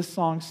you, as this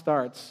song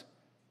starts,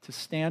 to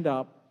stand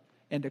up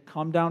and to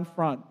come down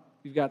front.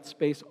 You've got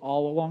space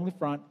all along the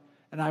front,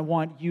 and I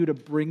want you to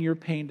bring your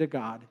pain to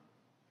God,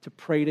 to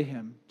pray to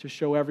Him, to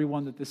show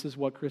everyone that this is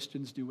what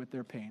Christians do with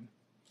their pain.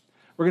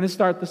 We're going to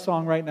start the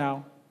song right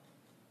now.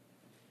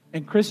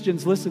 And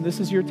Christians, listen, this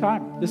is your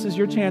time. This is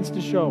your chance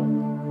to show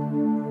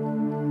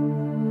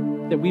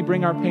that we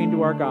bring our pain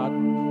to our God,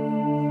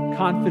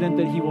 confident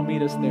that He will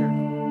meet us there.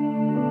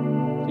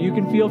 So you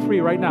can feel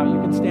free right now.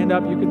 You can stand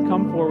up, you can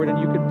come forward, and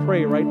you can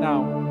pray right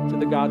now to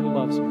the God who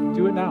loves you.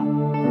 Do it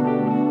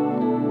now.